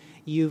 You've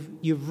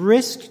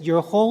risked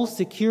your whole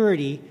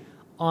security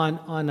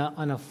on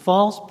a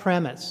false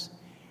premise.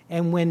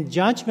 And when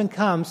judgment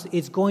comes,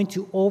 it's going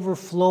to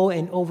overflow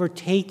and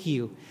overtake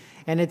you.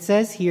 And it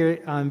says here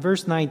in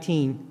verse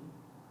 19,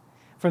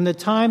 from the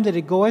time that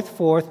it goeth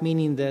forth,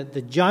 meaning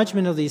the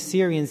judgment of the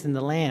Assyrians in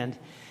the land,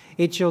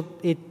 it shall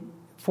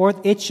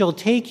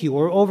take you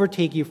or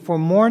overtake you. For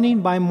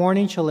morning by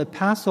morning shall it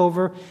pass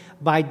over,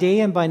 by day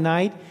and by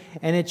night,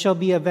 and it shall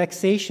be a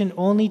vexation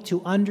only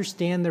to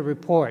understand the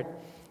report.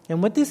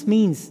 And what this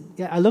means,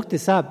 I looked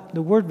this up,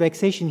 the word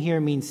vexation here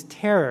means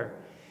terror.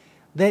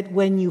 That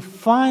when you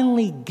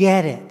finally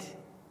get it,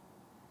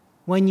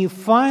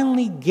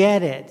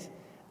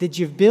 that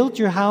you've built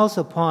your house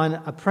upon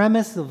a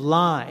premise of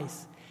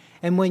lies,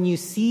 and when you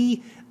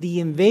see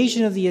the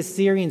invasion of the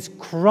Assyrians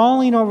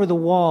crawling over the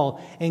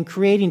wall and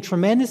creating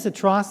tremendous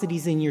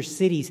atrocities in your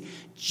cities,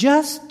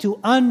 just to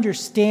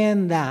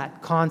understand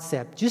that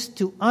concept, just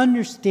to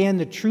understand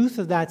the truth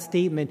of that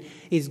statement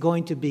is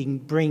going to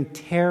bring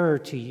terror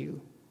to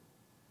you.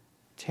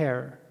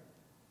 Terror.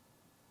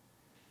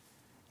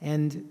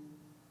 And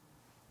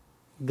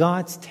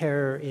God's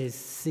terror is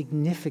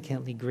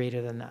significantly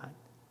greater than that.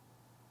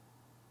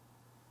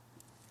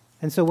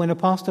 And so when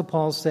Apostle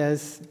Paul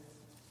says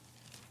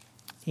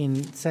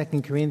in 2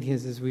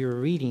 Corinthians, as we were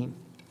reading,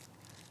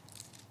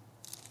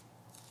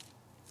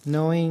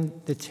 knowing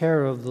the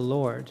terror of the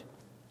Lord,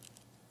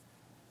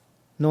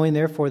 knowing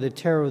therefore the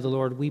terror of the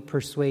Lord, we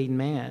persuade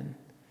man.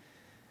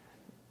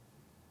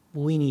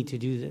 We need to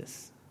do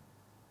this.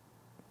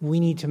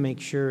 We need to make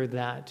sure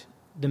that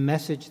the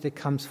message that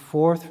comes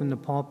forth from the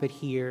pulpit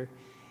here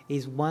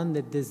is one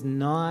that does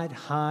not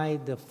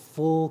hide the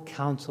full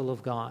counsel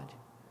of God,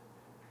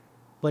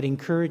 but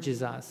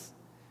encourages us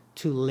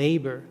to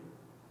labor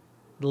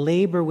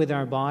with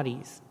our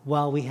bodies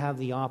while we have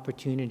the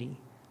opportunity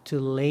to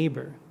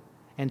labor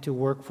and to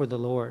work for the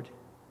Lord.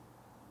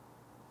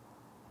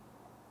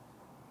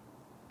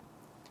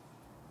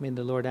 May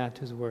the Lord add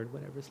to his word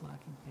whatever is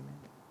lacking. Amen.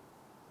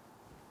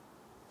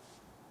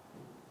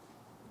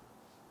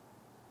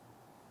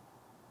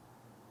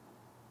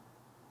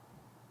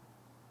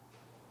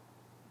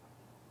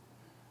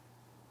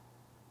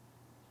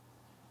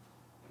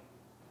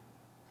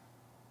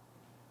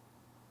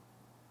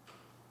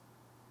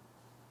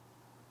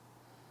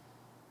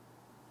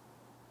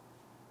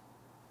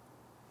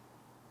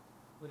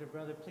 Would a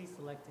brother please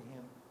select a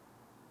hymn?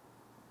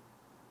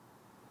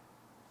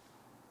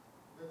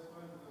 Let's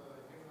find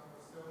hymn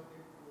number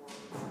 74.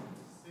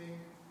 Sing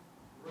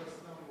verse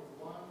number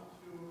 1,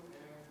 2,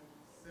 and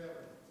 7.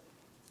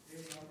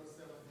 Hymn number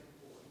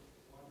 74.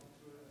 1,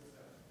 2, and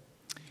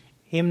 7.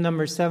 Hymn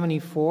number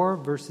 74,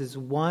 verses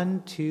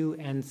 1, 2,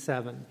 and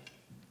 7.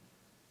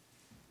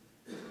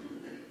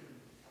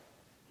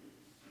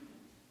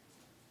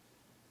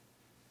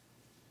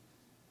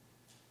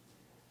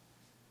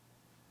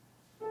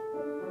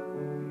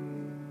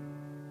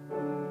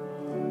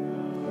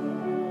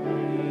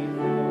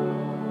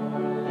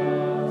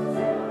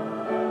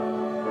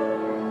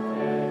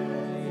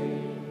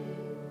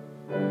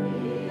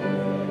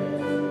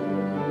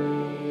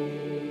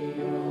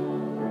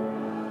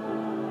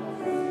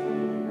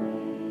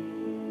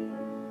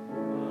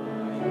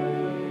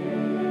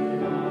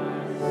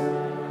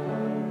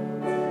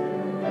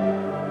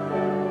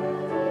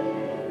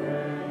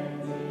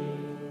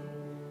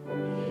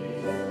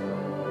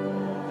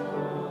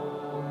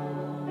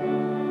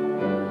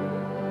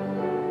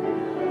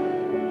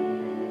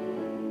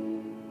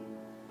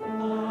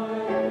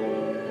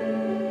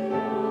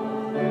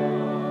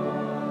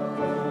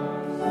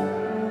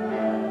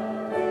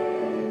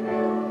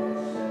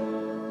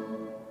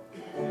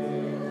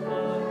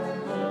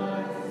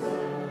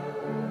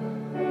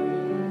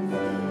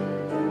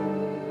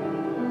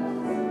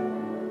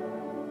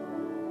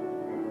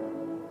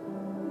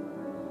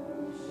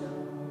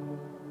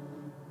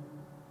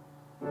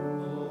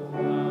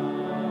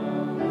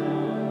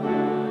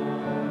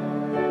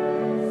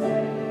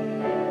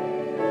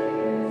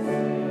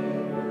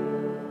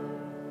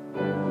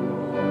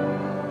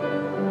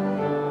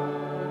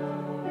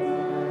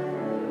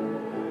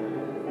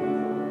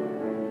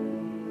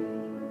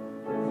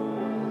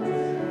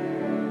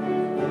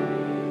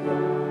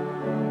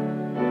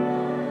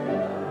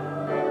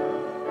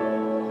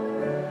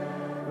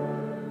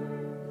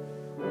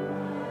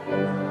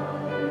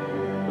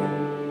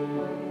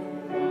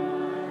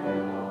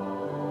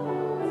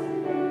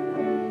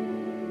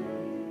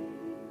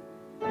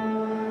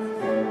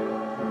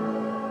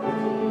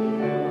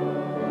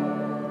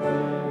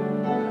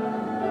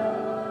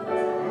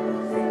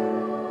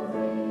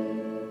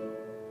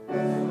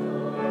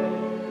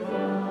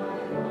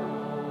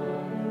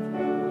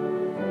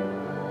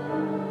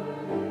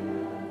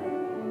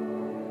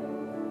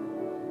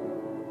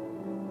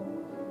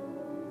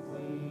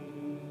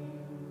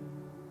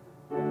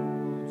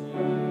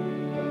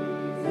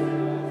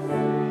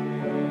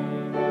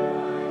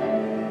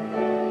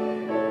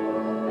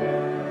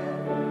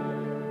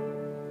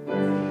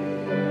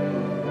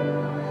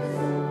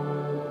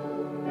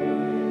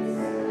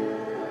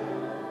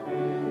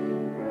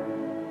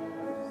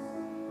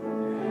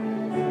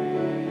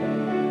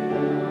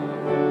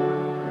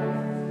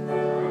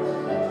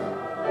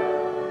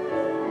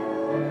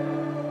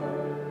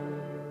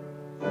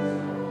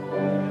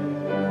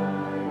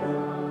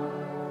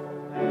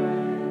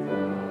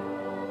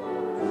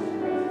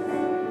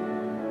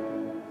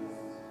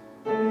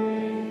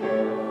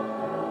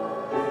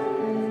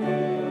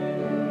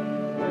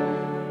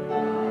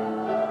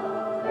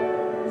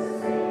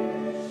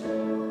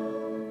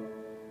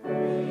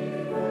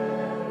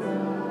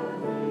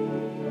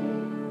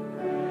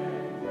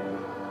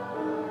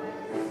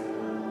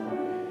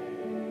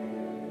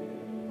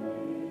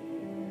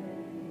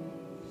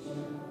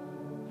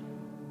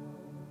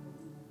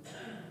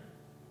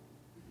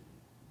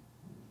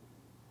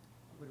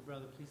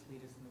 Brother, please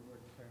lead us in the word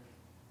of prayer.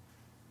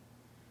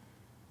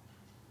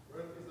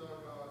 Great is our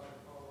God, and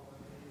all that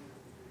He is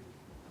to be.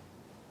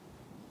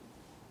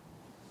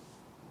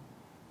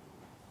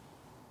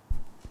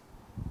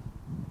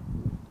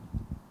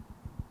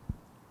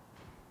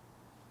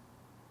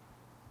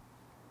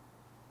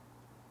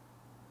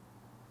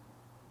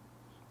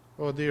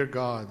 Oh, dear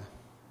God,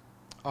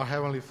 our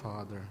Heavenly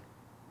Father,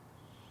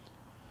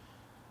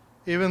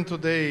 even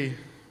today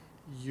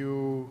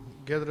you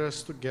gather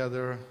us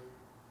together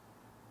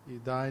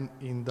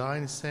in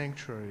thine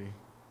sanctuary.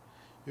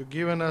 You've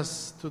given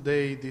us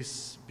today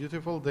this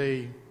beautiful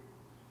day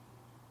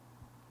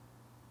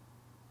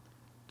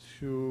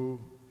to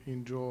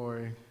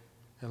enjoy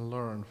and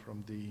learn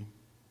from Thee.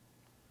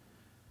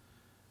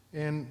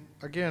 And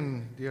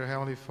again, dear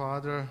Heavenly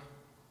Father,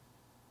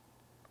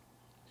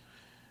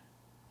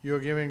 You're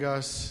giving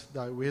us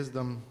Thy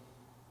wisdom,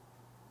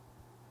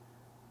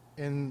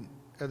 and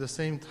at the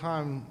same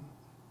time,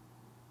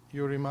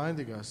 You're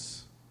reminding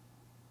us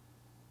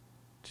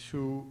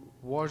to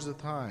watch the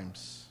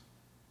times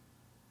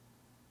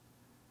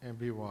and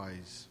be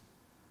wise.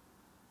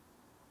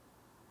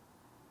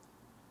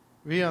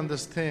 We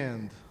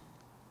understand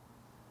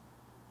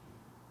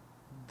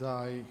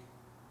Thy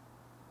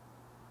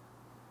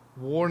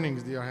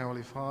warnings, dear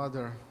Heavenly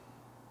Father,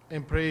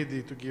 and pray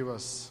Thee to give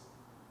us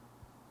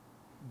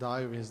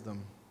Thy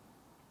wisdom,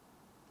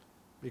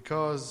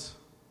 because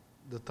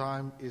the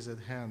time is at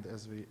hand,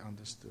 as we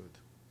understood.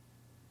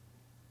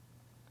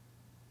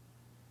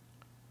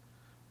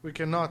 We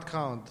cannot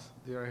count,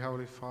 dear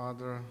Heavenly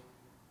Father,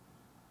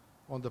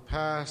 on the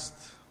past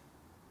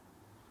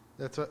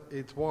that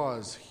it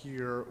was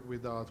here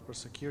without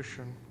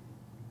persecution,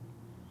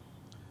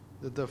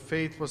 that the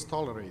faith was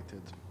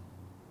tolerated.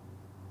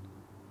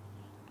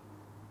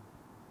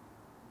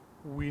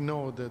 We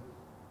know that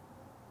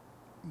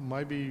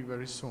might be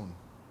very soon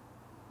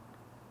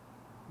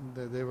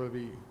that there will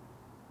be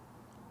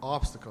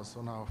obstacles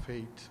on our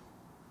faith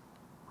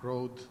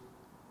road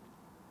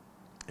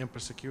and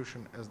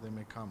persecution as they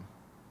may come.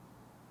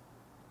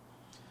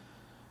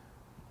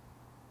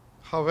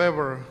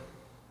 However,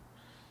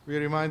 we are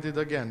reminded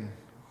again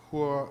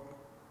who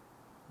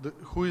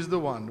is the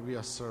one we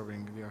are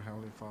serving, dear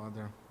Heavenly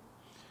Father.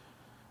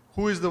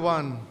 Who is the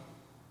one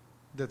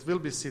that will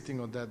be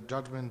sitting on that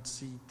judgment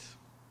seat?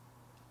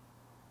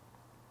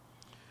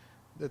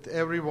 That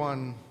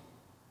everyone,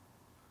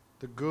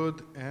 the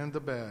good and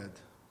the bad,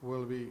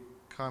 will be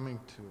coming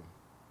to.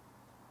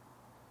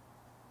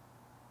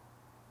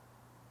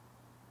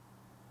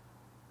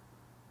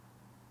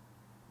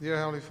 Dear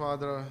Heavenly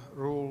Father,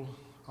 rule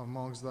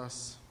amongst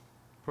us,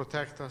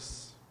 protect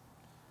us,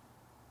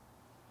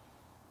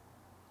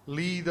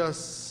 lead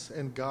us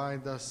and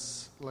guide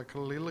us like a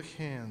little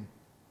hand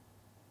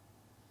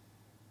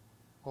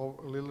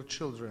of little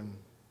children.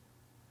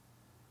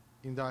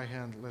 In Thy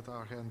hand let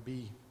our hand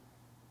be.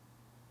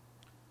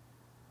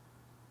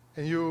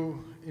 And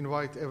You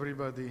invite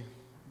everybody,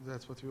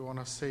 that's what we want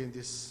to say in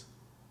this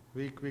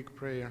week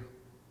prayer.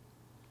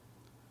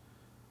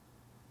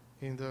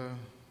 In the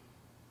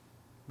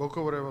book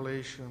of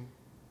Revelation,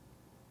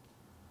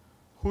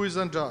 who is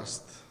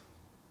unjust?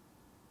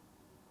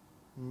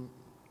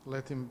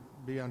 Let him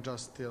be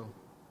unjust still.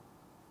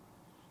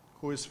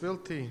 Who is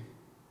filthy?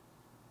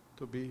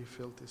 To be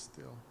filthy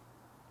still.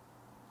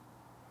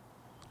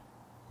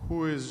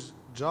 Who is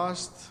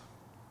just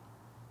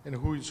and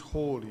who is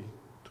holy?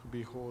 To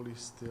be holy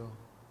still.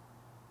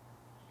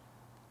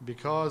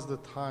 Because the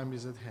time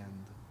is at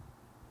hand.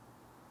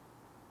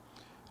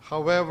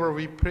 However,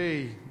 we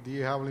pray,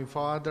 dear Heavenly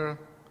Father,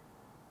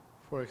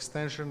 for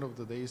extension of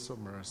the days of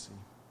mercy.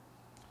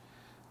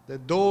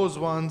 That those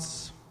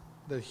ones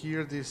that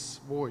hear this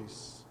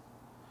voice,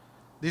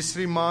 this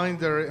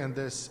reminder and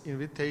this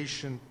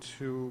invitation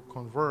to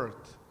convert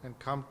and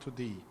come to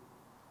Thee,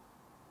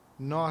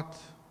 not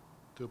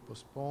to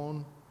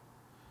postpone,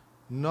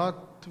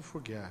 not to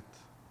forget,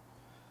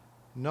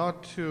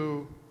 not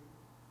to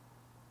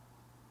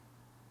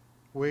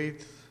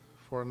wait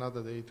for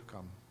another day to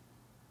come,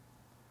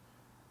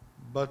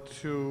 but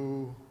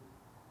to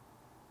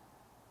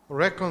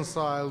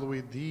reconcile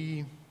with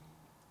Thee,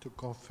 to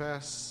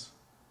confess,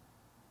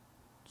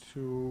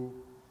 to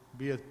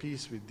be at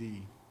peace with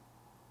Thee.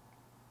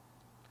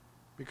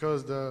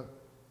 Because the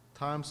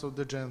times of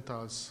the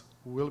Gentiles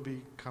will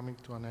be coming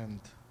to an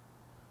end.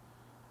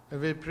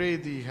 And we pray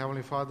Thee,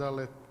 Heavenly Father,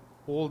 let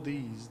all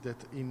these that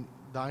in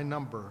Thy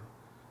number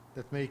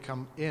that may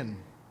come in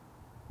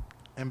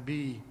and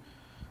be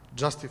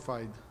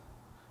justified,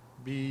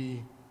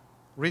 be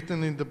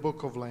written in the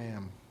book of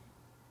Lamb,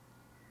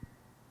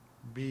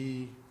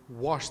 be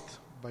washed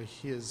by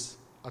His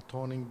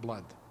atoning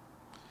blood.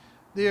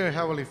 Dear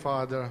Heavenly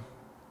Father,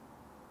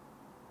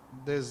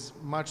 there's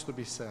much to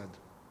be said.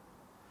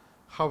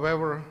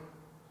 However,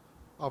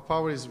 our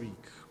power is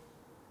weak.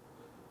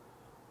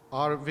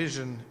 Our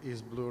vision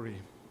is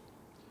blurry.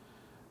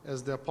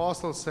 As the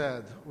apostle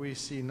said, we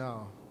see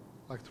now,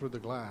 like through the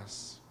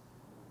glass.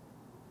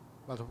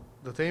 But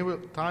the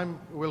time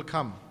will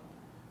come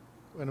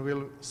when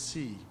we'll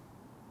see.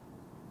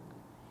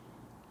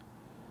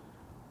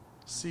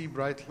 see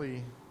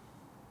brightly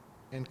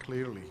and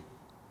clearly.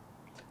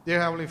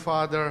 Dear Heavenly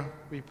Father,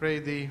 we pray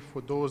Thee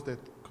for those that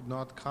could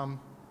not come,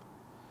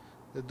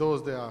 that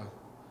those that are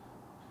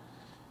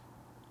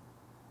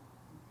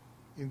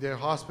in their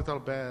hospital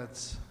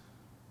beds,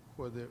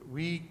 whether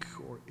weak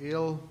or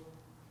ill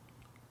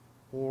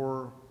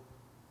or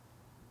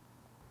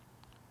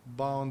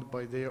bound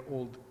by their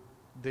old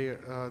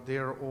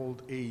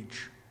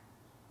age.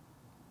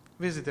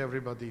 Visit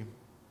everybody.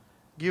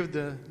 Give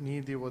the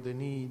needy what they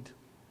need.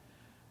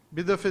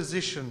 Be the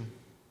physician.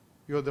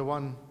 You're the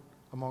one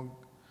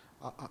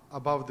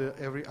above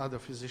every other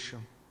physician.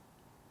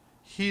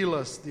 Heal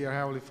us, dear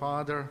Heavenly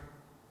Father.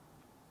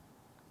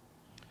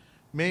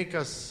 Make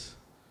us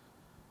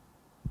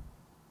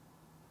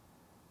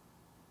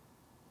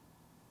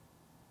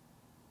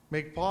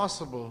make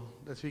possible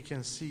that we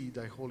can see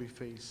Thy holy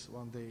face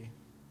one day.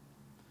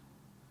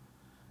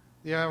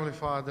 Dear Heavenly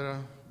Father,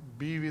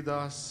 be with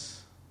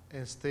us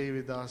and stay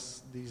with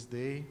us this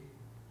day,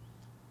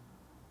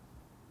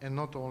 and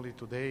not only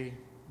today,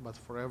 but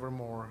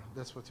forevermore.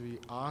 That's what we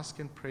ask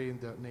and pray in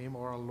the name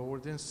of our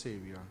Lord and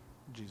Savior,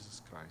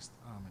 Jesus Christ.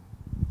 Amen.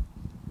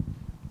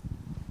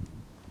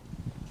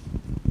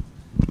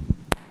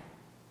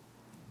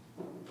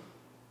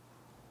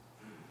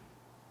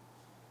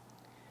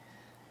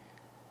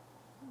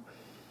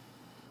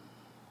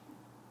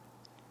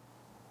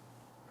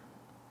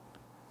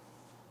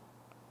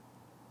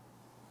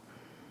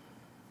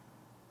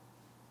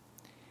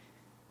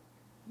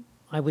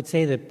 I would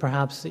say that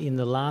perhaps in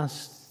the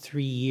last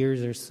 3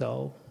 years or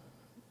so,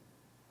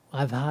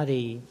 I've had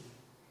a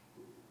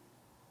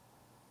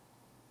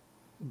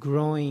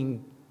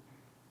growing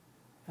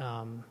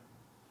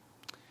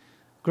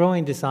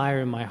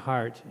desire in my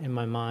heart, in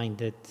my mind,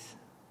 that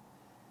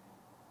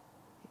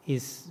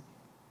is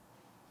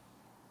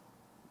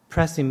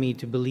pressing me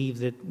to believe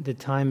that the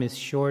time is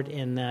short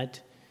and that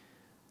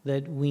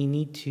we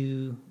need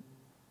to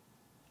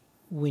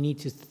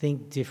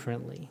think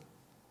differently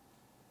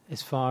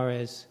as far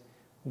as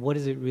what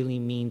does it really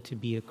mean to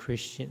be a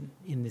Christian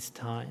in this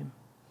time.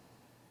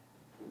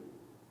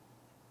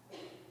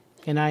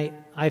 And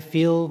I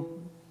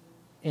feel,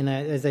 and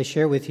as I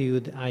share with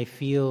you, I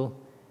feel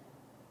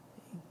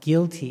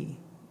guilty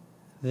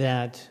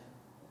that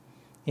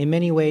in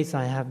many ways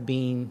I have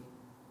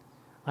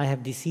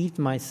deceived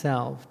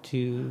myself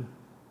to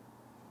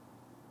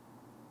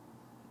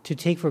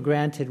take for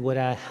granted what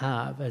I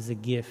have as a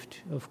gift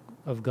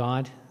of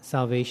God,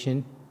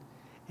 salvation,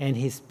 and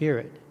His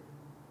Spirit.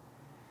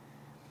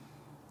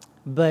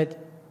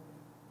 But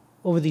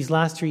over these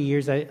last 3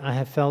 years, I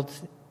have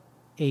felt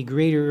a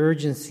greater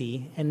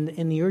urgency,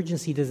 and the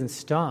urgency doesn't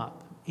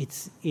stop.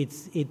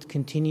 It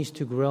continues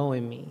to grow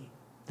in me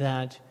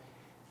that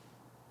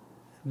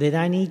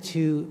I need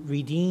to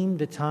redeem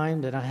the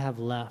time that I have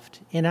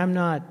left. And I'm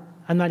not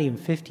even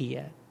 50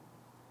 yet,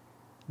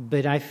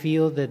 but I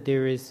feel that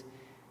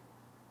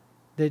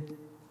that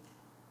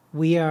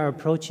we are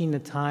approaching a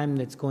time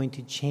that's going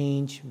to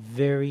change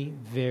very,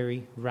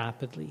 very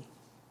rapidly.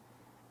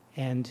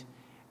 And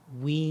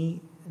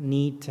we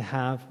need to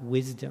have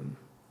wisdom.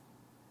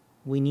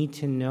 We need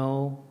to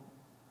know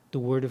the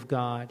Word of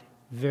God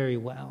very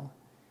well,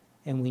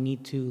 and we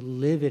need to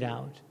live it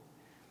out.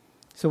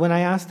 So when I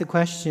asked the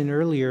question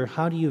earlier,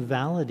 how do you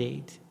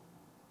validate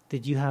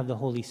that you have the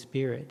Holy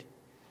Spirit?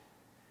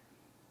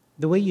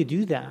 The way you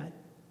do that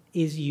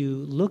is you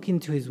look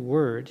into His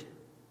Word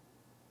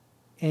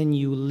and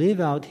you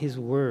live out His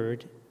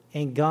Word,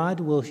 and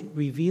God will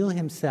reveal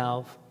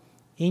Himself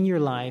in your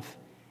life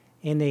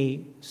in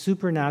a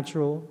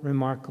supernatural,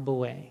 remarkable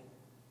way.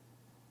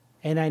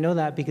 And I know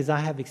that because I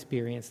have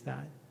experienced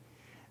that.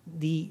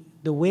 The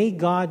way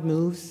God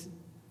moves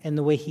and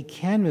the way He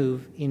can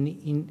move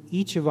in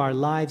each of our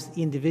lives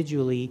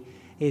individually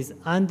is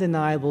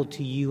undeniable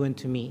to you and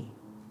to me.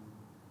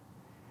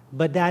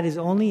 But that is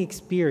only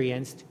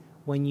experienced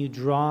when you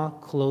draw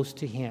close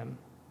to Him,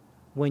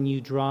 when you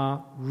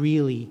draw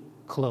really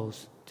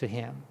close to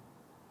Him.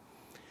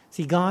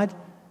 See, God,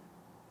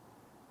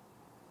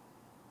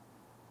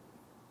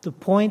 the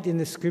point in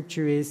the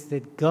Scripture is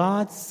that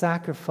God's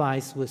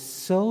sacrifice was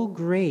so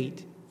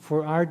great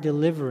for our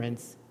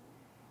deliverance,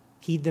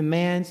 He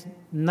demands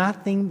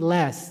nothing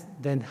less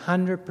than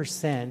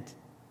 100%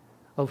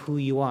 of who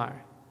you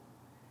are.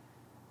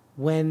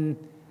 When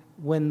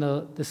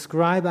the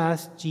scribe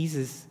asked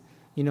Jesus,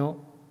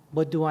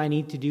 what do I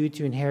need to do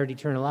to inherit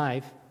eternal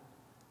life?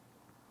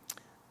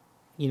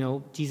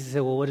 Jesus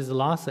said, well, what does the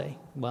law say?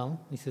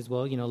 Well, He says,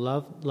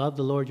 love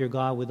the Lord your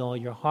God with all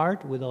your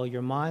heart, with all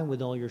your mind,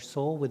 with all your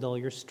soul, with all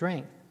your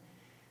strength.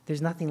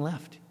 There's nothing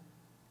left.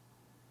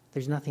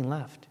 There's nothing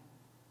left.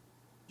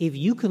 If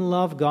you can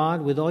love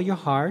God with all your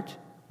heart,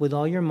 with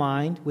all your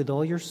mind, with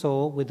all your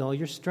soul, with all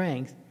your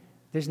strength,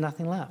 there's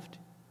nothing left.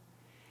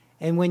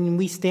 And when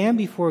we stand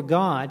before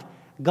God,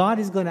 God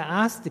is going to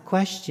ask the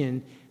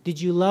question, did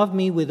you love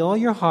me with all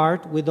your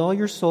heart, with all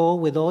your soul,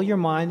 with all your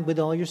mind, with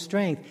all your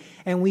strength?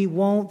 And we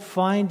won't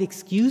find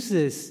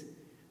excuses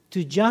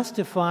to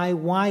justify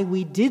why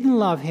we didn't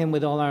love Him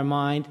with all our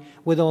mind,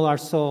 with all our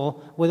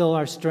soul, with all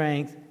our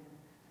strength,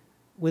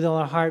 with all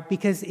our heart,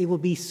 because it will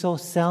be so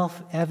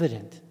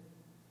self-evident.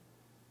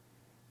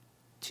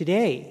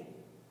 Today,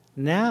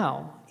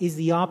 now is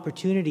the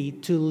opportunity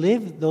to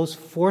live those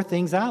 4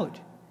 things out.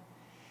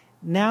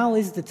 Now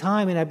is the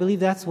time, and I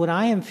believe that's what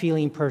I am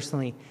feeling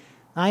personally.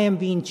 I am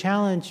being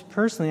challenged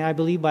personally, I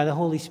believe, by the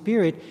Holy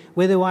Spirit,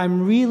 whether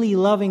I'm really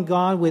loving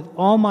God with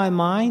all my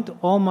mind,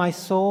 all my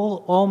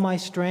soul, all my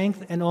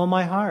strength, and all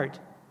my heart.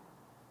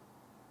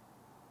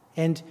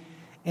 And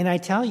I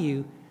tell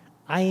you,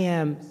 I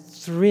am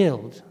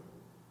thrilled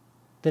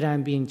that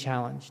I'm being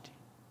challenged.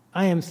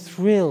 I am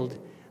thrilled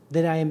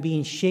that I am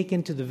being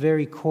shaken to the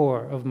very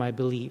core of my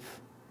belief,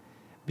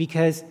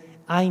 because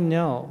I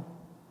know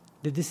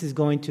that this is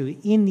going to,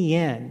 in the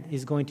end,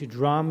 is going to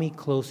draw me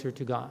closer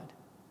to God.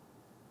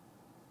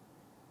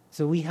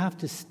 So we have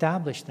to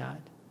establish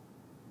that.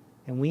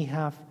 And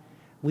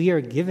we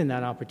are given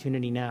that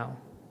opportunity now.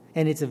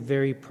 And it's a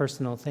very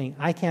personal thing.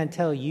 I can't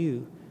tell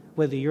you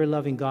whether you're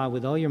loving God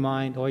with all your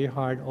mind, all your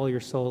heart, all your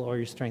soul, or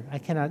your strength. I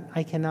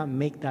cannot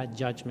make that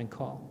judgment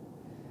call.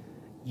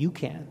 You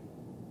can.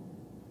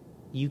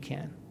 You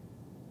can.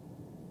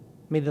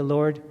 May the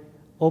Lord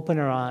open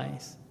our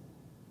eyes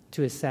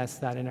to assess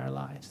that in our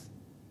lives.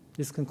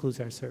 This concludes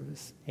our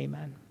service.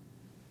 Amen.